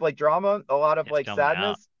lot of like drama, a lot of It's like coming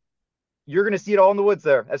out. sadness, you're going to see it all in the woods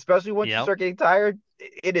there, especially once you Yep. start getting tired.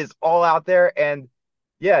 It is all out there. And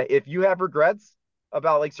yeah, if you have regrets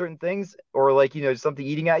about like certain things or like, something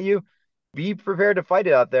eating at you, be prepared to fight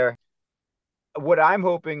it out there. What I'm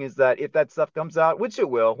hoping is that if that stuff comes out, which it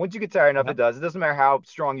will, once you get tired enough, it Yep. does. It doesn't matter how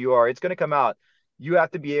strong you are, it's going to come out. You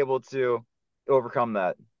have to be able to overcome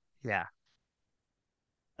that. Yeah.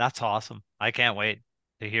 That's awesome. I can't wait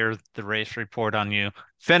to hear the race report on you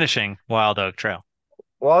finishing Wild Oak Trail.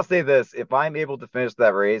 Well, I'll say this: if I'm able to finish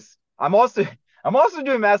that race, I'm also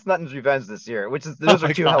doing Mass Nutton's Revenge this year, which is Oh those are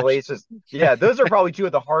my two gosh. hellacious. Yeah, those are probably two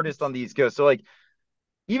of the hardest on the East Coast. So like,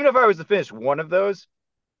 even if I was to finish one of those,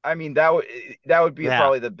 I mean that would be Yeah.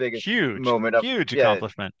 probably the biggest Huge, moment of huge yeah.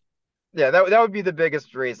 accomplishment. Yeah, that would be the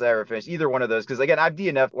biggest race I ever finished. Either one of those, because again, I've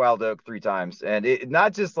DNF'd Wild Oak 3 times, and it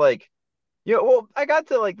not just like well, I got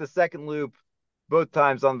to like the second loop both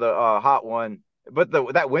times on the hot one, but the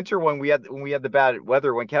that winter one when we had the bad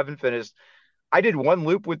weather when Kevin finished, I did one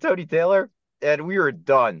loop with Tony Taylor, and we were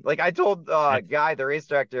done. Like I told Guy, the race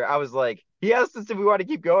director, I was like, he asked us if we want to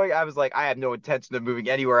keep going. I was like, I have no intention of moving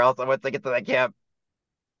anywhere else. I want to get to that camp.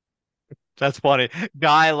 That's funny.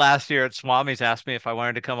 Guy last year at Swami's asked me if I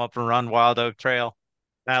wanted to come up and run Wild Oak Trail.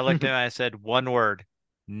 And I looked at him and I said one word,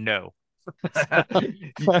 no. Well, you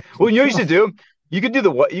know what you should do? You could do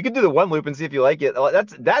the one loop and see if you like it.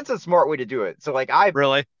 That's a smart way to do it. So like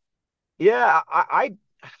Really? yeah,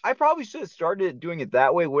 I probably should have started doing it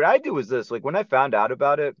that way. What I do is this, like when I found out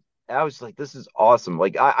about it, I was like, this is awesome.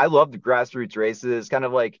 Like I love the grassroots races, kind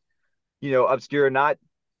of like, obscure, not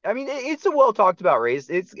I mean, it's a well talked about race.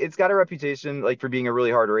 It's got a reputation like for being a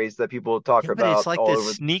really hard race that people talk Yeah, but it's about like all this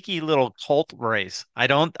over. sneaky little cult race. I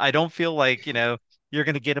don't feel like, you're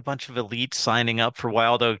going to get a bunch of elites signing up for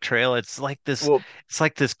Wild Oak Trail. Well, It's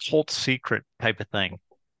like this cult secret type of thing.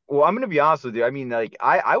 well, I'm gonna be honest with you. I mean, like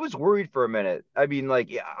I was worried for a minute. I mean, like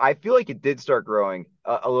yeah, I feel like it did start growing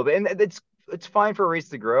a little bit, and it's fine for a race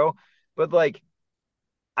to grow, but like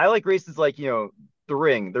I like races like the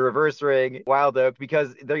ring, the reverse ring, Wild Oak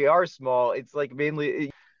because they are small. It's like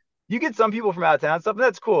mainly you get some people from out of town and stuff, and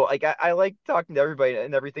that's cool. Like I like talking to everybody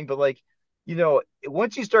and everything, but like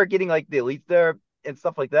once you start getting like the elites there and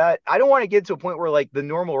stuff like that, I don't want to get to a point where like the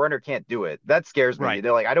normal runner can't do it. That scares me. Right.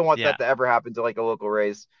 They're like, I don't want Yeah. that to ever happen to like a local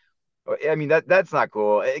race. I mean that's not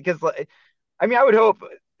cool because like I mean I would hope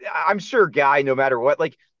I'm sure Guy no matter what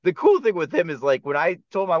like the cool thing with him is like when I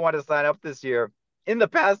told him I wanted to sign up this year in the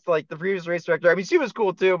past like the previous race director I mean she was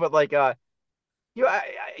cool too but like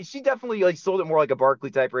she definitely like sold it more like a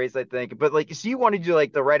Barkley type race I think but like she wanted you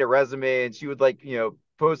like to write a resume and she would like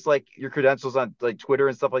post like your credentials on like Twitter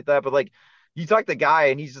and stuff like that but like you talk to Guy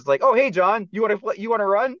and he's just like oh hey John you want to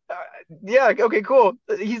run yeah okay cool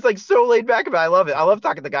he's like so laid back about it. I love it I love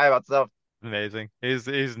talking to Guy about stuff. Amazing. He's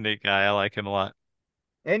a neat guy. I like him a lot.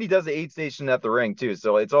 And he does the aid station at the ring too.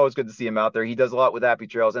 So it's always good to see him out there. He does a lot with Happy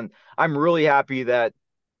Trails. And I'm really happy that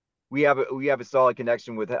we have a solid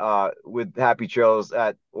connection with Happy Trails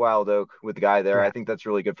at Wild Oak with the guy there. I Yeah. think that's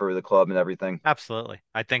really good for the club and everything. Absolutely.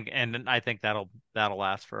 I think that'll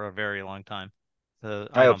last for a very long time. So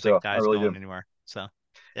I I hope don't think so. I Guy's really do. going anywhere. So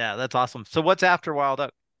yeah, that's awesome. So what's after Wild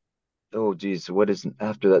Oak? Oh geez, what is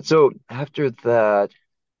after that? So after that,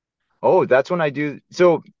 oh, that's when I do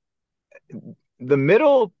so the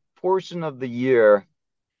middle portion of the year,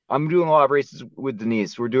 I'm doing a lot of races with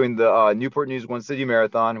Denise. We're doing the Newport News One City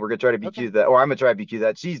Marathon. We're gonna try to Okay. BQ that, or I'm gonna try to BQ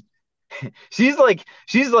that. She's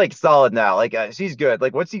like solid now. Like she's good.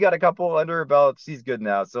 Like once she got a couple under her belt, she's good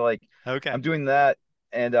now. So like Okay. I'm doing that,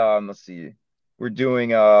 and let's see, we're doing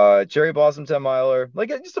Cherry Blossom 10 miler, like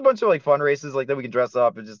just a bunch of like fun races like that we can dress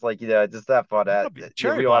up and just like just have fun at. Yeah,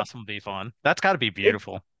 Cherry we don't have Blossom would be fun. That's got to be it.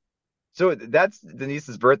 beautiful. So that's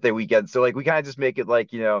Denise's birthday weekend. So like we kind of just make it like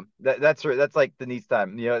that's like Denise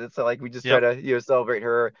time. It's like we just try Yep. to celebrate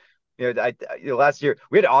her. Last year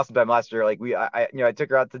we had an awesome time last year. Like I took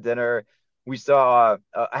her out to dinner. We saw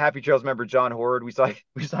a Happy Trails member John Horde. We saw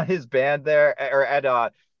we saw his band there or at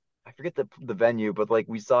I forget the venue, but like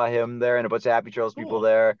we saw him there and a bunch of Happy Trails people Cool.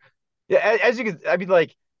 there. Yeah, as you can, I mean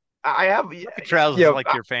like I have Happy Trails is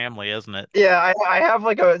like your family, isn't it? yeah, I have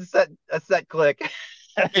like a set click.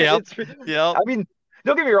 Yep. It's Yep. I mean,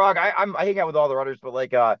 don't get me wrong, I hang out with all the runners, but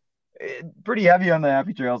like pretty heavy on the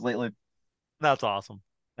happy trails lately. That's awesome.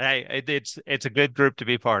 Hey, it's a good group to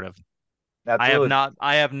be part of. Absolutely.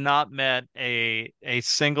 I have not met a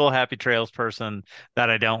single Happy Trails person that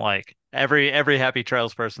I don't like. Every Happy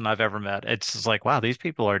Trails person I've ever met, it's just like, wow, these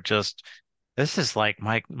people are just this is like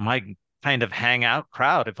my kind of hangout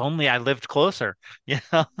crowd. If only I lived closer.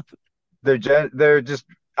 Yeah, They're just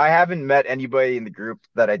I haven't met anybody in the group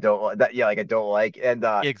that I don't that yeah like I don't like and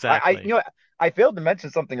I exactly. I failed to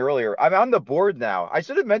mention something earlier. I'm on the board now. I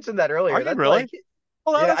should have mentioned that Are earlier. you That's really? like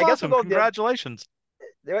Well, that yeah, is I guess with awesome. all the Congratulations.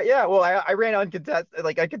 yeah, well I ran uncontested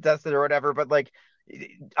like uncontested or whatever, but like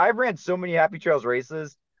I've ran so many Happy Trails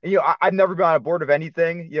races. And, I've never been on a board of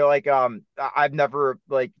anything. I've never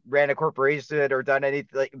like ran a corporation or done any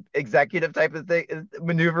like executive type of thing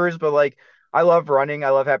maneuvers, but like I love running. I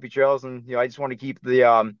love Happy Trails, and I just want to keep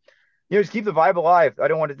the just keep the vibe alive. I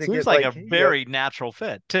don't want it to Seems get like a like very natural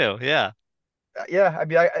fit too. Yeah. yeah. I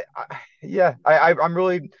mean, yeah, I'm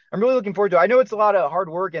really looking forward to it. I know it's a lot of hard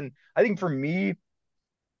work, and I think for me,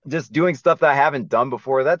 just doing stuff that I haven't done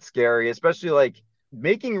before, that's scary, especially like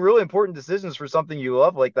making really important decisions for something you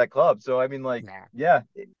love, like that club. So I mean, like, Nah. yeah,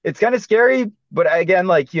 it's kind of scary, but again,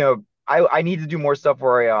 like, I need to do more stuff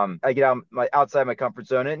where I get out my outside my comfort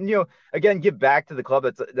zone and again give back to the club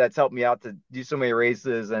that's helped me out to do so many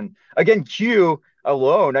races and again Q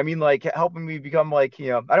alone. I mean, like helping me become like I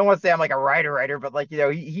don't want to say I'm like a writer, but like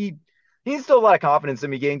he instilled a lot of confidence in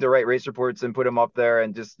me getting to write race reports and put him up there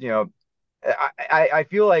and just I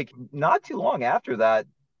feel like not too long after that,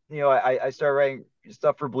 I started writing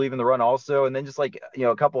stuff for Believe in the Run also, and then just like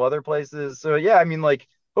a couple other places. So yeah, I mean like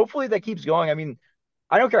hopefully that keeps going. I mean,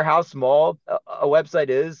 I don't care how small a website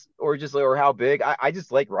is or how big. I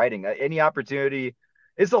just like writing. Any opportunity.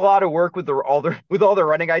 It's a lot of work with all the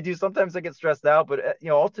running I do. Sometimes I get stressed out, but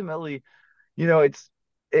ultimately, you know,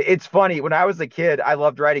 it's funny. When I was a kid, I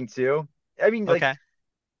loved writing too. I mean, like Okay.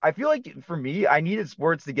 I feel like for me, I needed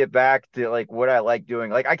sports to get back to like what I like doing.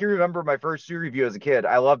 Like I can remember my first shoe review as a kid.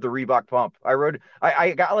 I loved the Reebok pump.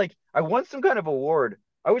 I got like I won some kind of award.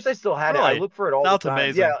 I wish I still had it. I Really? look for it all the That's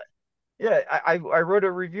time. Yeah, amazing. yeah. I wrote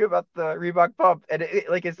a review about the Reebok pump, and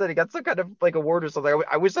like I said, it got some kind of like award or something.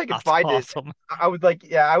 I wish I could That's find it. awesome. I would like,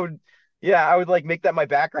 yeah, I would like make that my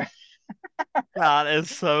background. That is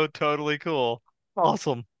so totally cool.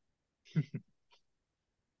 Awesome.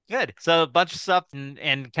 Good. So a bunch of stuff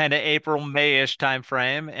in kind of April, May-ish time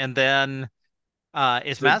frame. And then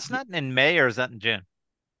is So, Massanutten in May or is that in June?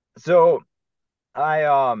 so I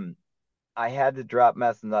I had to drop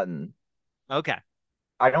Mess Nothing. Okay.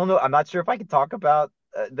 I don't know. I'm not sure if I can talk about.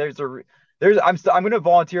 I'm going to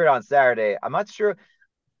volunteer it on Saturday. I'm not sure.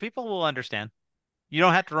 People will understand. You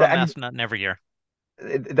don't have to run I mean, Massanutten every year.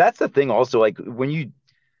 that's the thing. Also, like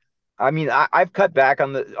I mean, I've cut back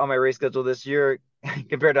on the on my race schedule this year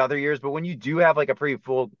compared to other years. But when you do have like a pretty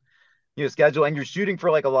full, schedule, and you're shooting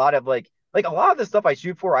for like a lot of like a lot of the stuff I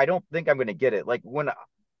shoot for, I don't think I'm going to get it. Like when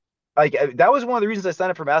like that was one of the reasons I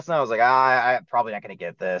signed up for Mass. And I was like, I'm probably not going to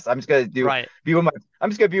get this. I'm just going to Right. I'm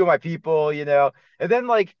just going to be with my people. And then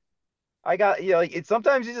like I got like it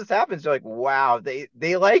sometimes it just happens. You're like, wow,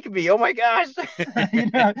 they like me. Oh my gosh.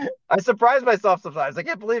 I surprise myself sometimes. I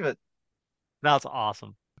can't believe it. That's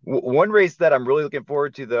awesome. One race that I'm really looking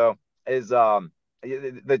forward to though is the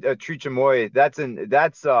Trichamoy. That's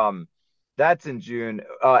in June.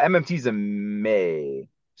 MMT's in May.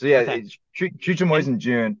 So yeah, Okay. Trichamoy's And in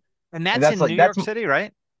June, and and that's that's in New like that's York City,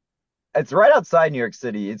 right? it's right outside New York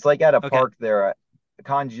City. It's like at a Okay. park there,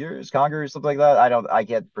 Conger, something like that. I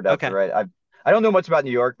can't pronounce it Okay. right. I don't know much about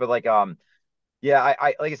New York, but like yeah,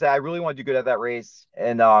 I like I said, I really want to do good at that race,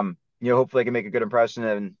 and hopefully I can make a good impression.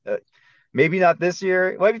 And maybe not this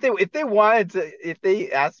year. Well, if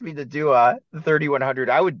they asked me to do the 3100,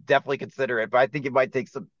 I would definitely consider it. But I think it might take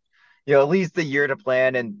some, at least a year to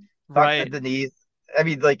plan and talk to Right. Denise. I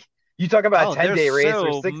mean, like you talk about a Oh, 10 there's day race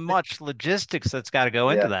or so 6. much logistics that's got to go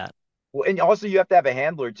into Yeah. that. Well, and also you have to have a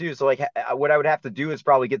handler too. So like what I would have to do is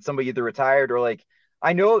probably get somebody either retired or like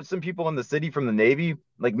I know some people in the city from the Navy.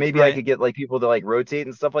 Like maybe I Right. could get like people to like rotate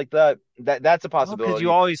and stuff like that. That's a Well, because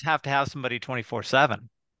you possibility. always have to have somebody 24/7.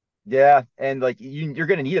 Yeah, and like you're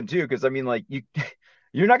gonna need them too, because I mean, like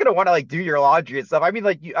you're not gonna want to like do your laundry and stuff. I mean,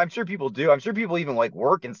 like I'm sure people do. I'm sure people even like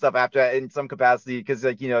work and stuff after in some capacity because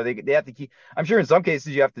like they have to keep. I'm sure in some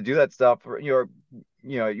cases you have to do that stuff for,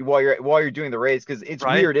 while you're doing the race because it's Right.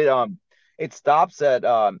 weird. It stops at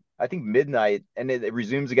I think midnight and it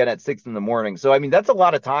resumes again at 6 in the morning. So I mean that's a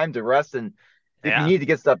lot of time to rest, and if you Yeah. need to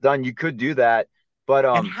get stuff done, you could do that. But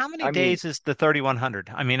And how many I mean days is the 3100?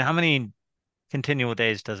 I mean, how many continual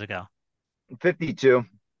days does it go? 52.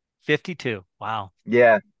 52. Wow.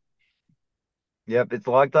 Yeah. Yep, it's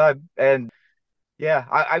a long time. And yeah,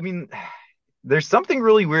 I mean, there's something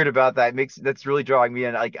really weird about that. Makes that's really drawing me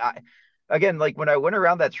in. Like, again, like when I went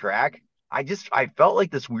around that track, I felt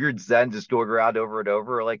like this weird zen just going around over and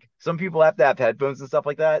over. Like some people have to have headphones and stuff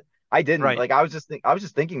like that. I didn't. Right. Like I was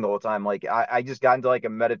just thinking the whole time. Like I just got into like a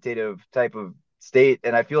meditative type of state,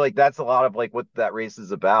 and I feel like that's a lot of like what that race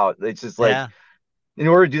is about. It's just like Yeah. in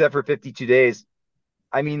order to do that for 52 days,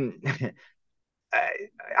 I mean, I,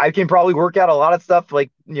 I can probably work out a lot of stuff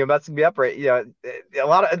like messing me up, right? A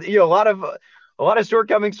lot of a lot of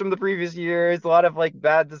shortcomings from the previous years, a lot of like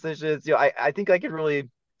bad decisions. I think I could really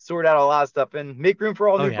sort out a lot of stuff and make room for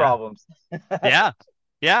all Oh new yeah. problems. Yeah.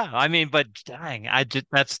 Yeah. I mean, but dang, I just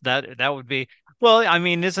that would be well, I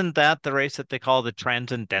mean, isn't that the race that they call the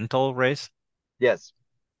transcendental race? Yes,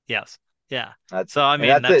 Yes. Yeah. that's So I and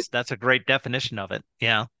mean, that's it. that's a great definition of it.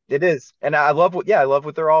 Yeah. It is, and I love what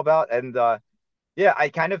they're all about. And yeah, I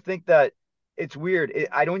kind of think that it's weird.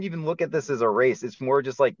 I don't even look at this as a race. It's more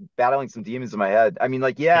just like battling some demons in my head. I mean,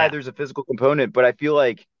 like, yeah, Yeah. there's a physical component, but I feel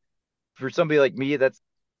like for somebody like me, that's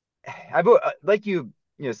like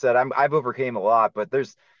said, I've overcame a lot, but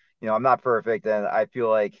there's I'm not perfect, and I feel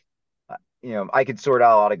like I could sort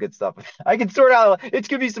out a lot of good stuff. I can sort out. It's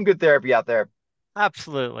gonna be some good therapy out there.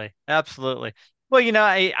 Absolutely. Absolutely. Well,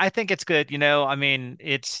 I think it's good. I mean,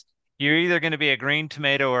 you're either going to be a green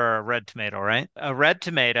tomato or a red tomato, right? A red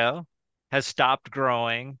tomato has stopped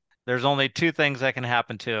growing. There's only two things that can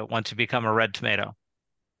happen to it once you become a red tomato.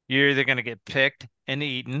 You're either going to get picked and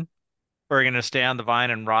eaten, or you're going to stay on the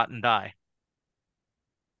vine and rot and die.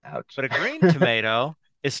 Ouch. But a green tomato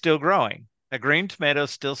is still growing. A green tomato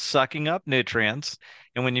is still sucking up nutrients.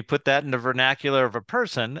 And when you put that in the vernacular of a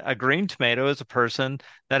person, a green tomato is a person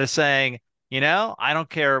that is saying, I don't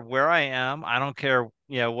care where I am. I don't care,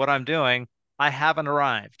 what I'm doing. I haven't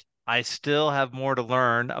arrived. I still have more to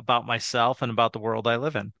learn about myself and about the world I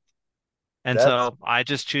live in. And That's so I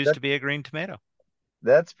just choose that. to be a green tomato.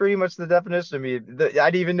 That's pretty much the definition of me. I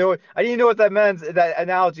didn't even know. I didn't even know what that meant. That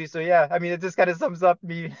analogy. So yeah, I mean, it just kind of sums up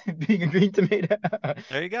me being a green tomato.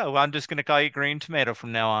 There you go. Well, I'm just going to call you green tomato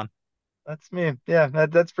from now on. That's me. Yeah,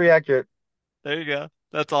 that's pretty accurate. There you go.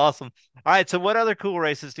 That's awesome. All right. So what other cool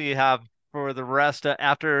races do you have for the rest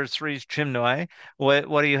after Sri's Chimnoi?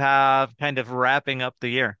 What do you have kind of wrapping up the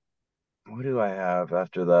year? What do I have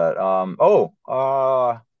after that?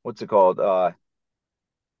 What's it called?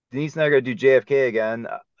 Denise and I are gonna do JFK again.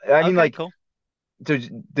 I mean, Okay, like, cool. so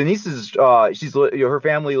Denise is her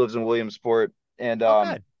family lives in Williamsport, and Oh,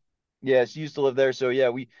 good. yeah, she used to live there. So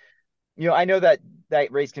yeah, I know that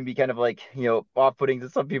that race can be kind of like off-putting to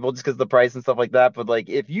some people just because of the price and stuff like that. But like,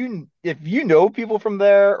 if you know people from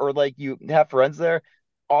there or like you have friends there,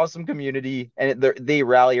 awesome community, and they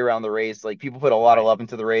rally around the race. Like people put a lot of Right. love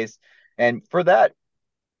into the race, and for that,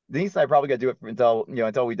 Denise and I probably got to do it until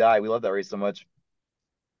until we die. We love that race so much.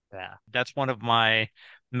 Yeah. That's one of my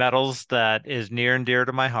medals that is near and dear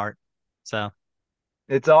to my heart. So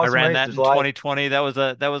It's an I awesome ran race. that There's a in lot. 2020. That was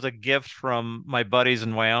a gift from my buddies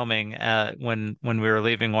in Wyoming when we were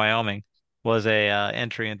leaving Wyoming was a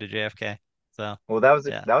entry into JFK. So Well,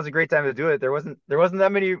 yeah. that was a great time to do it. There wasn't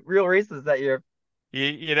that many real races that year.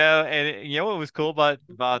 And what was cool about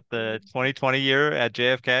the 2020 year at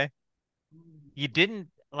JFK? You didn't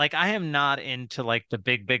like I am not into like the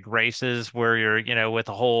big races where you're, with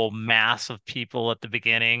a whole mass of people at the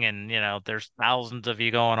beginning and, there's thousands of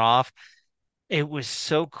you going off. It was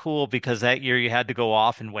so cool because that year you had to go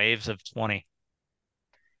off in waves of 20.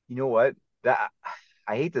 You know what? That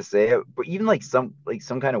I hate to say it, but even like some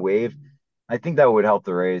kind of wave, I think that would help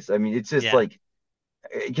the race. I mean, it's just Yeah. like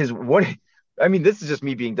because what I mean, this is just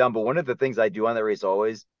me being dumb, but one of the things I do on that race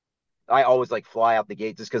I always like fly out the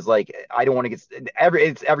gate just because like I don't want to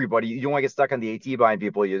it's everybody. You don't want to get stuck on the AT behind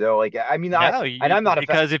people, Like I mean, No, I'm not a fan.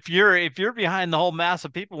 because if you're behind the whole mass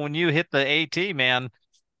of people when you hit the AT, man,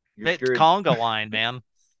 You're it's screwed. conga line, man.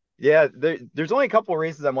 Yeah, there's only a couple of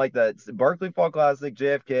races I'm like that. It's Barkley Fall Classic,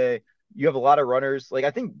 JFK. You have a lot of runners. Like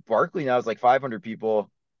I think Barkley now is like 500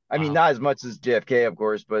 people. I mean, Wow. not as much as JFK, of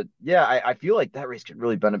course, but yeah, I feel like that race could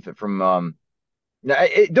really benefit from. No,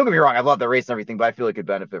 don't get me wrong, I love the race and everything, but I feel it could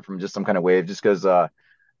benefit from just some kind of wave, just because.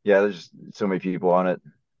 Yeah, there's just so many people on it.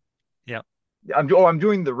 Yep. I'm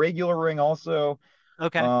doing the regular ring also.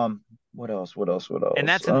 Okay. Um, what else? What else? What And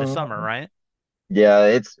else? that's in the summer, right? Yeah,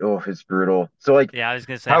 it's brutal. So like, Yeah, I was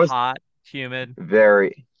gonna say how is hot, humid.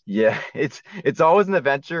 very yeah, it's always an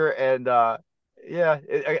adventure, and yeah,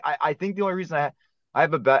 I think the only reason I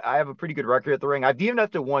have a pretty good record at the ring. I've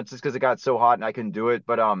DNF'd it once just because it got so hot and I couldn't do it,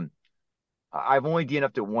 but I've only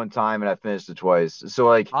DNF'd it one time and I finished it twice. So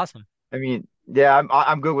like, Awesome. I mean, yeah,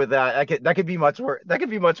 I'm good with that. That could be much worse. That could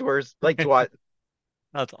be much worse. Like twat.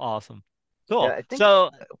 That's awesome. Cool. Yeah, I think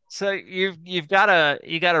So you got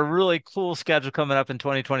a really cool schedule coming up in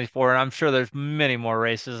 2024, and I'm sure there's many more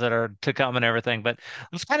races that are to come and everything. But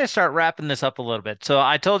let's kind of start wrapping this up a little bit. So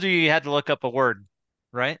I told you had to look up a word,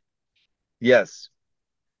 right? yes.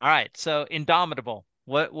 All right. So indomitable.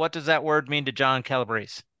 What does that word mean to John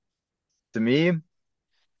Calabrese? To me,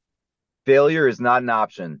 failure is not an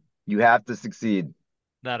option. You have to succeed.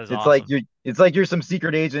 That is It's like awesome. you're some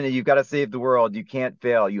secret agent and you've got to save the world. You can't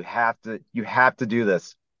fail. You have to do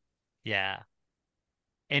this. Yeah.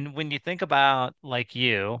 And when you think about like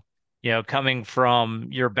coming from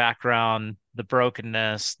your background, the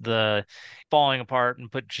brokenness, the falling apart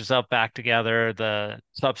and put yourself back together, the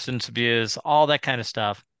substance abuse, all that kind of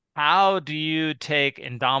stuff, how do you take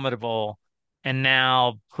Indomitable and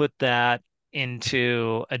now put that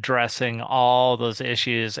into addressing all those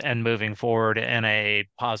issues and moving forward in a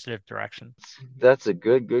positive direction? That's a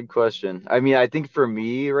good question. I mean, I think for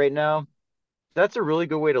me right now, that's a really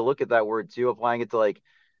good way to look at that word too, applying it to like,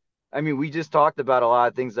 I mean, we just talked about a lot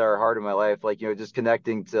of things that are hard in my life, like, just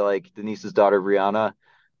connecting to like Denise's daughter, Brianna.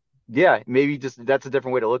 Yeah, maybe just that's a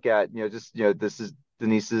different way to look at, just, this is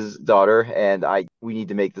Denise's daughter and we need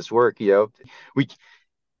to make this work, We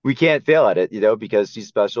we can't fail at it, because she's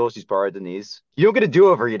special. She's part of Denise. You don't get a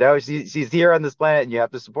do-over, she's here on this planet and you have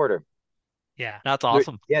to support her. Yeah, that's You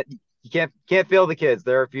awesome. can't you can't fail the kids.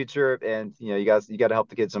 They're our future, and you got to help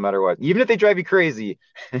the kids no matter what. Even if they drive you crazy,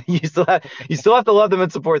 you still have to love them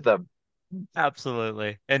and support them.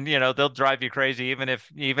 Absolutely. And they'll drive you crazy even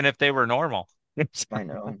if they were normal. I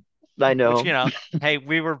know. I Which, know. hey,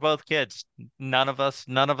 we were both kids. None of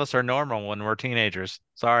us are normal when we're teenagers.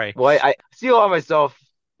 Sorry. Well, I see a lot of myself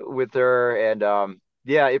with her, and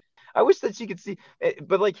yeah, I wish that she could see,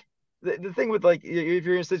 but like the thing with like if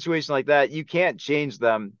you're in a situation like that, you can't change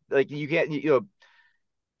them. Like you can't,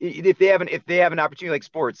 if they have an opportunity like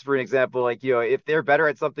sports, for an example, like if they're better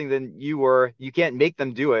at something than you were, you can't make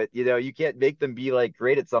them do it. You can't make them be like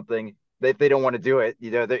great at something if they don't want to do it.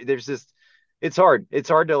 There's just it's hard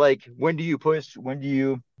to like when do you push, when do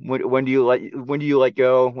you let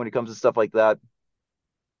go when it comes to stuff like that.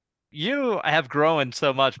 You have grown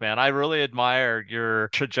so much, man. I really admire your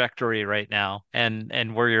trajectory right now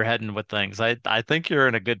and where you're heading with things. I think you're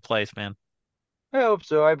in a good place, man. I hope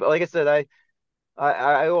so. Like I said,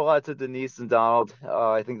 I owe a lot to Denise and Donald.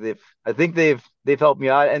 I think they've helped me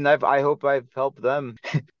out, and I hope I've helped them.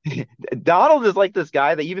 Donald is like this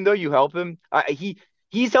guy that even though you help him,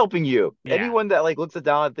 he's helping you. Yeah. Anyone that like looks at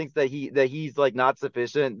Donald and thinks that he's like not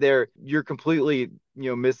sufficient, you're completely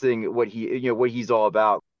missing what he's all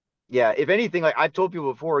about. Yeah, if anything, like I've told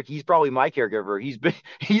people before, he's probably my caregiver. He's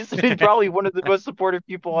been probably one of the most supportive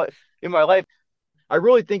people in my life. I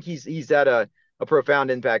really think he's had a profound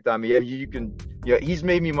impact on me. He's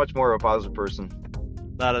made me much more of a positive person.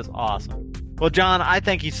 That is awesome. Well, John, I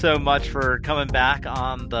thank you so much for coming back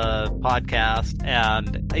on the podcast.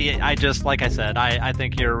 And I just, like I said, I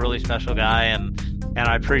think you're a really special guy and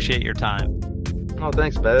I appreciate your time. Oh,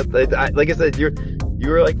 thanks, man. Like I said, you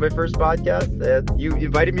were like my first podcast, and you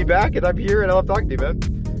invited me back, and I'm here, and I love talking to you, man.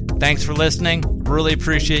 Thanks for listening. Really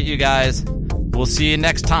appreciate you guys. We'll see you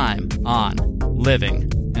next time on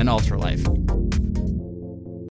Living an Ultra Life.